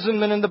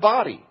imprisonment in the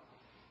body.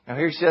 Now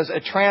here he says,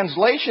 a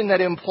translation that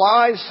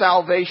implies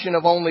salvation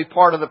of only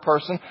part of the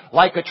person,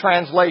 like a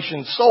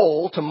translation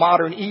soul to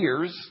modern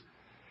ears,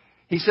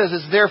 he says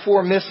is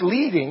therefore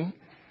misleading,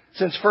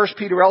 since 1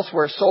 Peter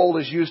elsewhere, soul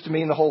is used to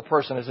mean the whole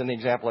person, as in the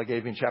example I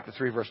gave you in chapter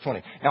 3, verse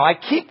 20. Now, I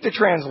keep the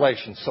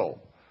translation soul.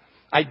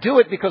 I do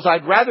it because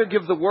I'd rather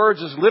give the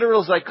words as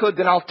literal as I could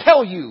than I'll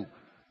tell you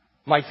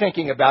my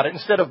thinking about it,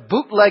 instead of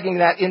bootlegging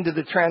that into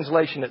the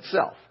translation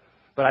itself.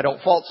 But I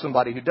don't fault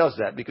somebody who does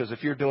that, because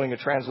if you're doing a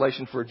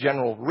translation for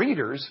general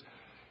readers,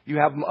 you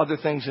have other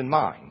things in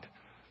mind.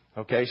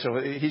 Okay, so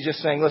he's just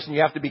saying, listen,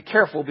 you have to be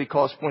careful,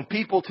 because when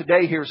people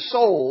today hear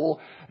soul,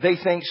 they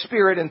think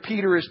spirit, and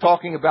Peter is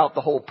talking about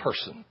the whole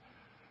person.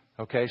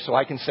 Okay, so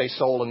I can say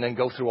soul and then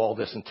go through all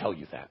this and tell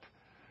you that.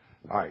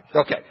 All right,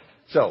 okay,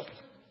 so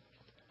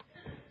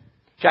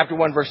chapter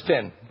 1, verse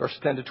 10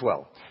 to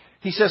 12.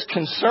 He says,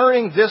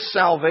 concerning this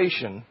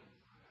salvation,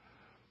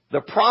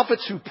 the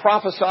prophets who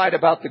prophesied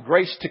about the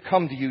grace to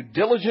come to you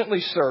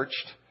diligently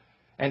searched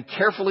and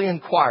carefully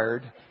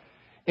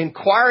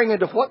inquiring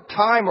into what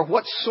time or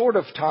what sort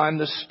of time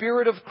the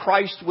Spirit of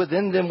Christ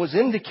within them was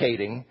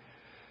indicating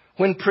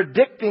when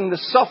predicting the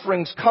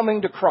sufferings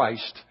coming to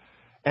Christ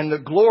and the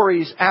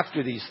glories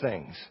after these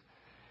things.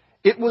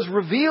 It was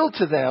revealed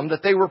to them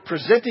that they were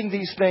presenting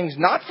these things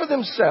not for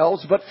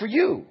themselves, but for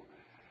you,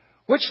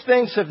 which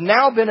things have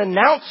now been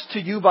announced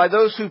to you by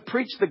those who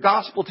preach the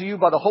gospel to you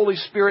by the Holy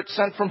Spirit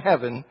sent from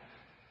heaven,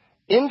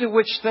 into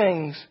which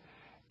things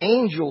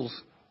angels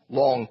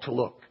long to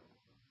look.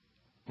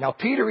 Now,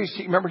 Peter,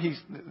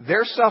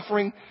 they're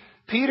suffering.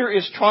 Peter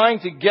is trying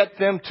to get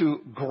them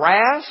to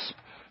grasp,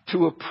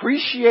 to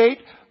appreciate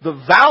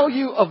the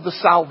value of the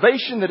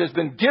salvation that has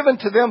been given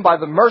to them by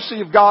the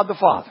mercy of God the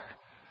Father.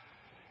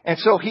 And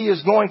so he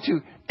is going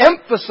to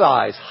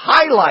emphasize,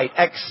 highlight,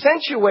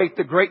 accentuate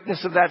the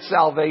greatness of that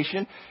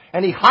salvation.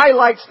 And he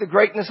highlights the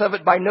greatness of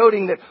it by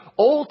noting that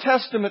Old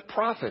Testament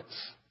prophets,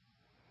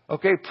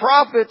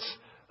 prophets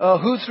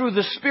who through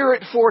the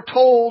Spirit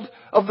foretold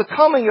of the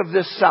coming of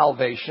this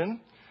salvation,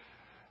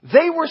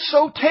 they were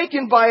so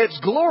taken by its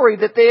glory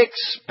that they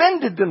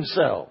expended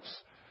themselves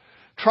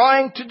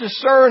trying to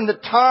discern the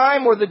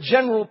time or the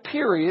general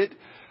period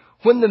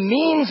when the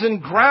means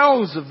and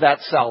grounds of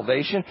that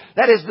salvation,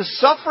 that is the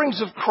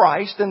sufferings of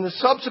Christ and the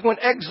subsequent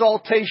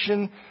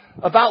exaltation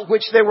about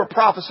which they were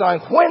prophesying,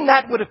 when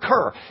that would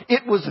occur.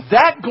 It was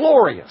that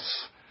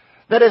glorious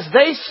that as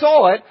they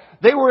saw it,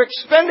 they were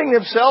expending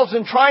themselves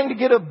in trying to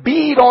get a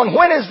bead on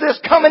when is this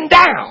coming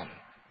down?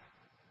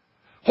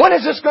 When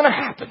is this going to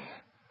happen?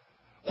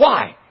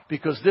 Why?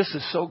 Because this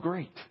is so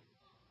great.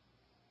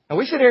 And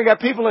we sit here and got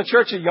people in the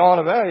church that yawn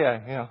about,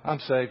 yeah, I'm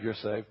saved, you're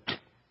saved.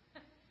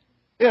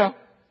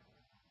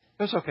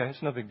 It's okay,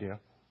 it's no big deal.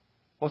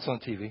 What's on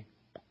TV?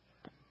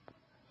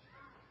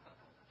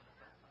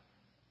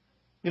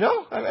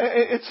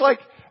 It's like,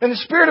 and the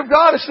Spirit of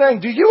God is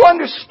saying, do you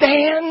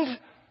understand?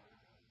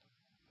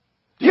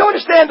 Do you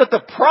understand that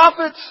the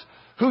prophets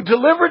who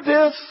delivered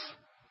this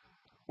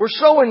were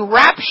so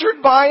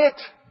enraptured by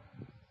it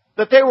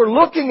that they were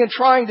looking and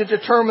trying to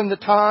determine the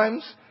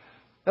times?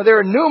 Now, there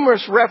are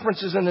numerous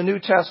references in the New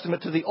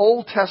Testament to the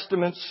Old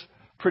Testament's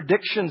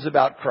predictions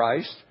about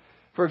Christ.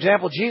 For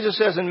example, Jesus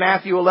says in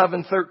Matthew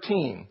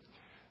 11:13,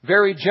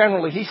 very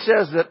generally, he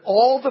says that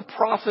all the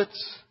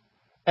prophets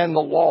and the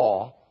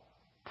law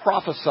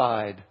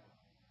prophesied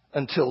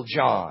until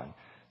John.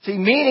 See,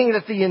 meaning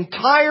that the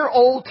entire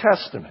Old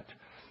Testament,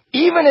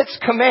 even its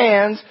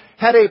commands,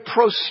 had a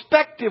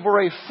prospective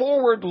or a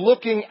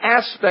forward-looking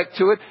aspect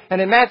to it.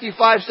 And in Matthew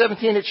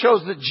 5:17, it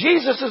shows that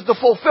Jesus is the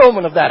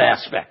fulfillment of that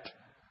aspect.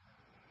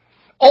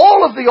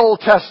 All of the Old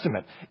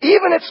Testament,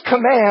 even its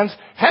commands,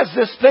 has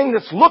this thing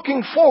that's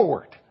looking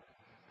forward.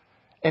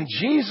 And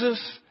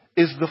Jesus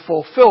is the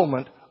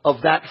fulfillment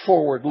of that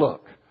forward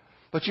look.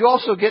 But you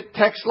also get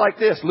texts like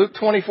this, Luke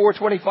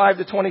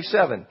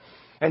 24:25-27.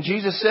 And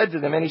Jesus said to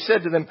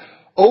them,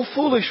 O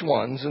foolish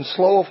ones and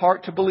slow of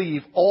heart to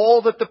believe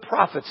all that the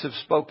prophets have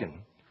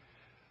spoken.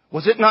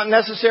 Was it not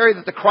necessary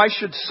that the Christ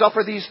should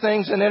suffer these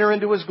things and enter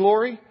into His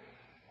glory?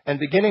 And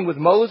beginning with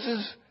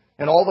Moses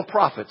and all the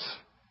prophets,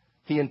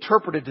 He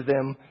interpreted to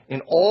them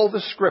in all the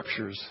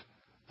Scriptures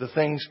the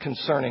things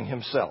concerning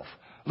Himself.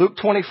 Luke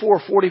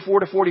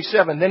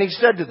 24:44-47. Then He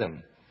said to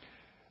them,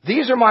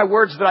 These are my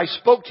words that I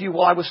spoke to you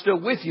while I was still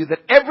with you,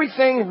 that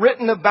everything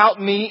written about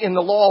me in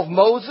the law of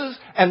Moses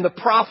and the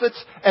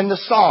prophets and the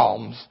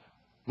Psalms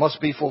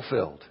must be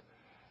fulfilled.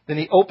 Then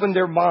He opened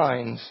their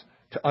minds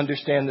to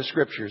understand the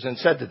Scriptures and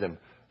said to them,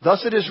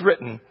 Thus it is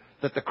written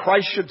that the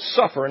Christ should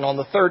suffer and on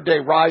the third day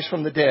rise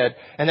from the dead,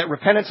 and that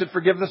repentance and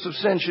forgiveness of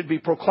sins should be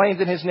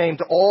proclaimed in His name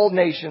to all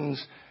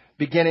nations,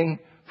 beginning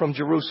from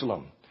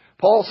Jerusalem.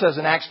 Paul says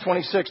in Acts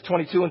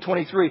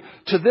 26:22-23,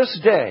 To this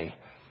day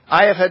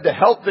I have had the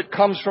help that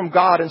comes from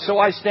God, and so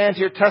I stand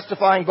here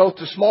testifying both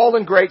to small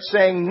and great,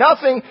 saying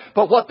nothing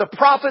but what the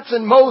prophets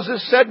and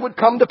Moses said would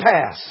come to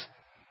pass,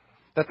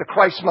 that the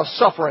Christ must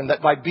suffer, and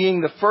that by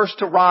being the first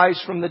to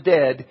rise from the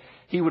dead,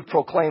 He would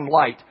proclaim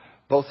light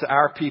both to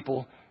our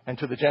people and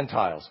to the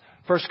Gentiles.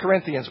 1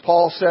 Corinthians,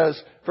 Paul says,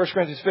 1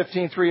 Corinthians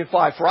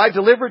 15:3-5, For I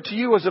delivered to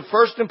you as of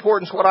first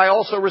importance what I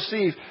also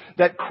received,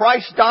 that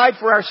Christ died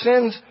for our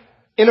sins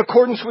in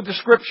accordance with the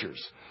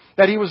Scriptures,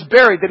 that He was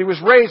buried, that He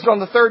was raised on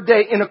the third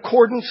day in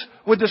accordance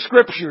with the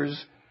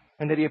Scriptures,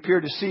 and that He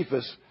appeared to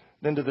Cephas,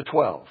 then to the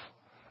 12.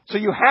 So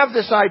you have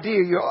this idea.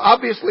 You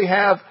obviously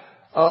have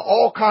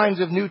all kinds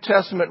of New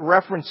Testament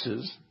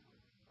references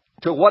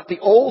to what the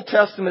Old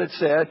Testament had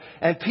said.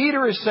 And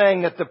Peter is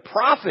saying that the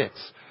prophets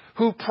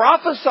who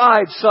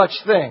prophesied such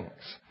things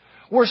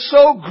were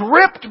so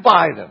gripped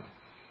by them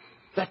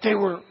that they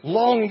were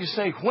longing to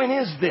say, when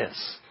is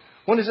this?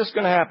 When is this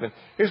going to happen?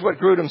 Here's what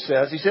Grudem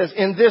says. He says,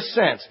 in this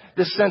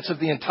sense of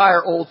the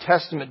entire Old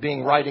Testament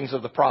being writings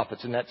of the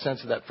prophets, in that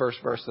sense of that first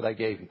verse that I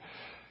gave you.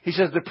 He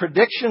says the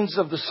predictions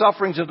of the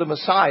sufferings of the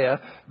Messiah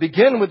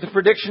begin with the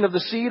prediction of the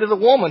seed of the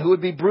woman who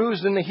would be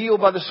bruised in the heel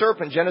by the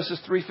serpent,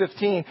 Genesis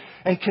 3:15,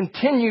 and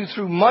continue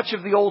through much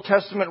of the Old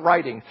Testament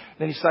writing.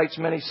 Then he cites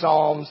many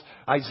Psalms,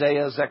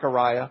 Isaiah,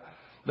 Zechariah.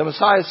 The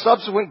Messiah's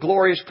subsequent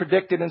glory is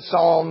predicted in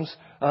Psalms,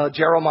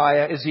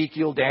 Jeremiah,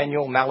 Ezekiel,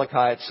 Daniel,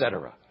 Malachi,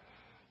 etc.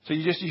 So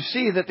you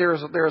see that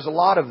there's a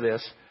lot of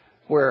this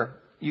where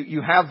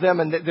you have them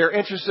and they're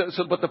interested.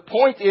 But the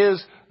point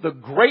is the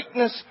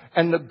greatness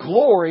and the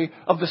glory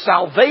of the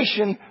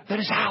salvation that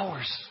is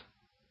ours,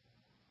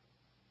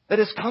 that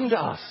has come to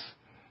us.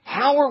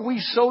 How are we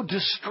so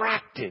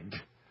distracted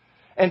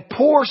and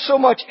pour so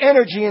much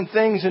energy and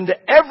things into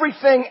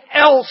everything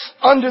else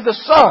under the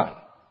sun?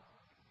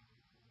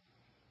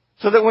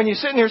 So that when you're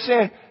sitting here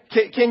saying,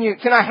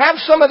 can I have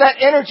some of that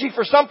energy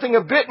for something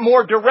a bit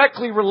more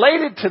directly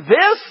related to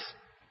this?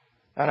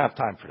 I don't have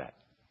time for that.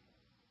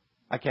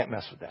 I can't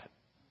mess with that.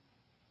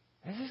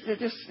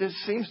 It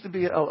seems to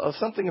be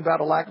something about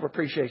a lack of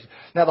appreciation.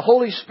 Now, the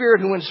Holy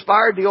Spirit who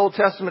inspired the Old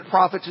Testament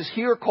prophets is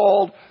here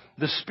called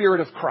the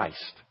Spirit of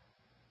Christ.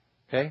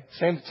 Okay?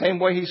 Same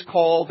way He's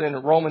called in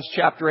Romans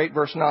chapter 8,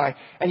 verse 9.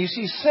 And you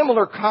see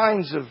similar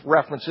kinds of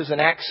references in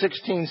Acts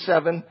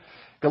 16:7,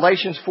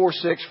 Galatians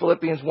 4:6,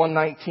 Philippians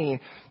 1:19.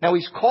 Now,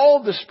 He's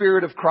called the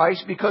Spirit of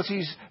Christ because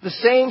He's the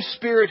same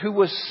Spirit who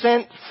was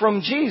sent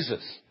from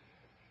Jesus.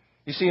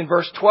 You see in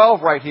verse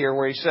 12 right here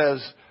where He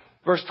says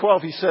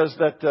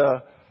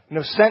that,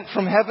 sent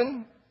from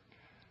heaven.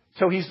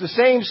 So He's the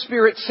same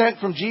Spirit sent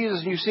from Jesus,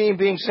 and you see Him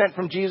being sent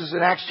from Jesus in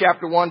Acts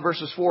chapter 1,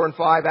 verses 4 and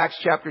 5, Acts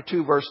chapter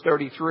 2, verse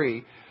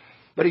 33.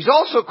 But He's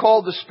also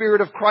called the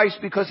Spirit of Christ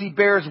because He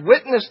bears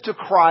witness to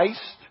Christ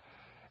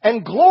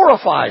and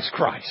glorifies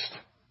Christ.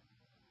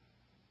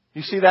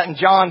 You see that in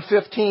John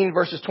 15,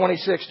 verses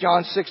 26,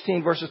 John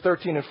 16, verses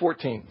 13 and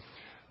 14.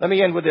 Let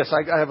me end with this.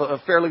 I have a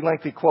fairly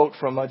lengthy quote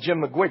from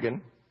Jim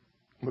McGuigan.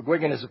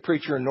 McGuigan is a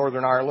preacher in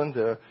Northern Ireland,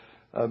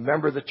 a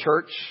member of the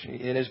church,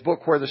 in his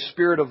book Where the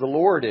Spirit of the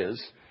Lord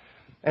Is.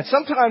 And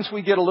sometimes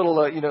we get a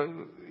little,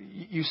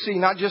 you see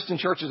not just in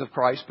churches of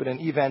Christ, but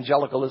in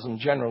evangelicalism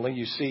generally,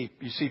 you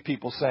see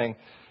people saying,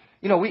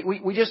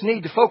 we just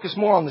need to focus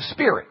more on the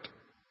Spirit.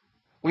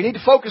 We need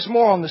to focus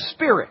more on the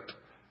Spirit.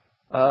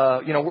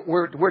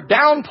 We're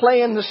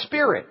downplaying the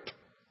Spirit.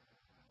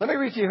 Let me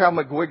read to you how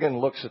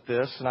McGuigan looks at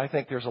this, and I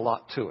think there's a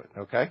lot to it,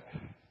 okay?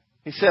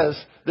 He says,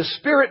 the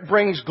Spirit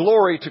brings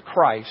glory to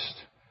Christ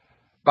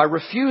by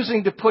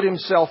refusing to put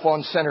himself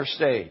on center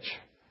stage.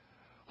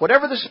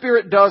 Whatever the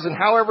Spirit does and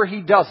however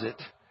he does it,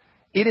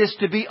 it is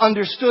to be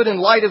understood in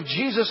light of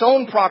Jesus'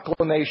 own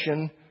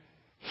proclamation,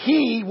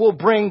 he will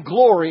bring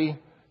glory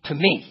to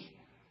me.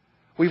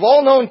 We've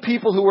all known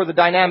people who were the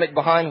dynamic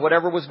behind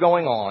whatever was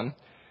going on.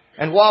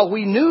 And while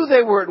we knew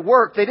they were at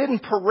work, they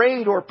didn't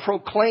parade or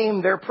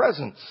proclaim their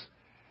presence.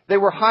 They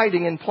were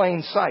hiding in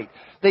plain sight.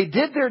 They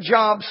did their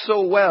job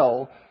so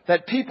well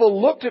that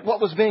people looked at what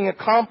was being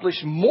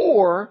accomplished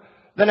more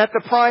than at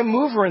the prime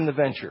mover in the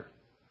venture.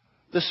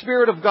 The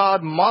Spirit of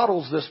God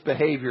models this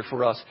behavior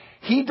for us.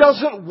 He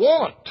doesn't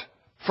want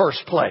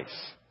first place.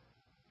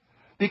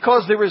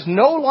 Because there is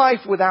no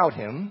life without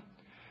Him,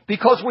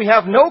 because we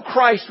have no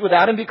Christ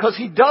without Him, because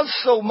He does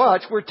so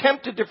much, we're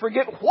tempted to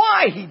forget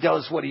why He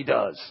does what He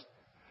does.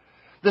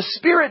 The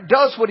Spirit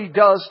does what He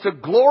does to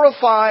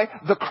glorify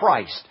the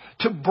Christ,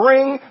 to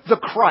bring the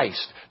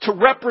Christ, to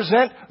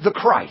represent the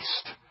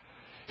Christ.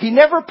 He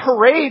never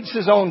parades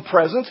His own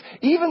presence,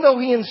 even though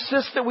He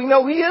insists that we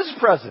know He is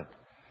present.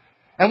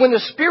 And when the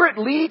Spirit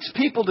leads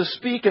people to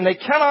speak, and they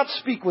cannot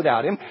speak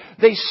without Him,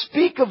 they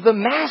speak of the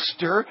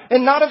Master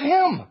and not of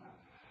Him.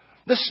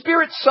 The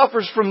Spirit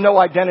suffers from no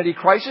identity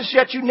crisis,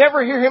 yet you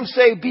never hear Him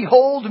say,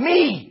 "Behold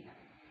me."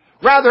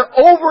 Rather,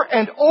 over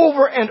and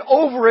over and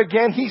over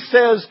again, He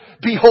says,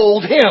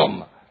 "Behold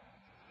Him."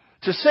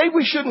 To say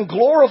we shouldn't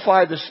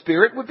glorify the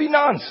Spirit would be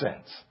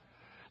nonsense.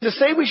 To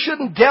say we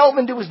shouldn't delve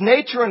into His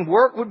nature and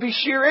work would be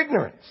sheer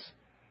ignorance.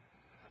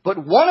 But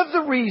one of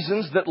the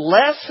reasons that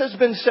less has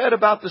been said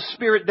about the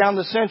Spirit down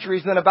the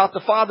centuries than about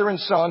the Father and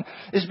Son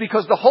is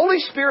because the Holy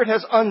Spirit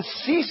has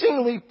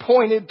unceasingly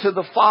pointed to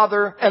the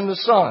Father and the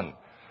Son.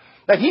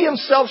 That He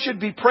Himself should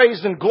be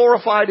praised and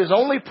glorified is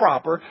only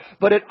proper,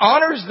 but it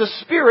honors the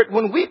Spirit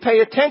when we pay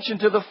attention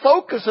to the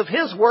focus of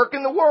His work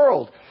in the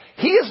world.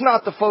 He is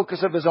not the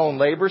focus of His own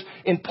labors.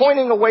 In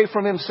pointing away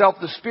from Himself,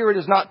 the Spirit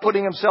is not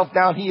putting Himself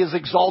down. He is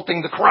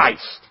exalting the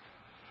Christ.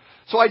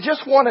 So I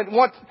just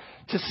want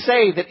to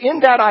say that in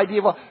that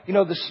idea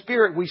of, the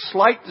Spirit, we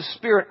slight the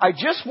Spirit, I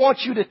just want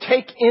you to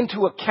take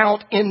into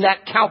account in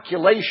that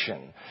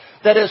calculation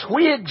that as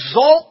we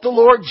exalt the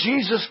Lord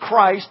Jesus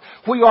Christ,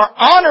 we are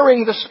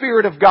honoring the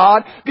Spirit of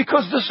God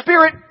because the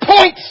Spirit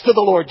points to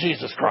the Lord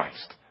Jesus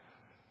Christ.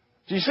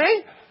 Do you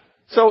see?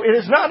 So it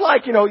is not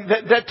like,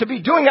 that to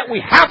be doing that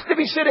we have to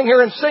be sitting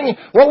here and singing,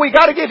 well, we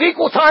got to give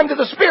equal time to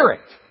the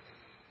Spirit.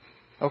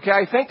 Okay,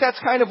 I think that's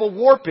kind of a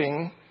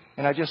warping,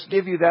 and I just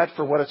give you that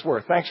for what it's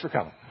worth. Thanks for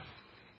coming.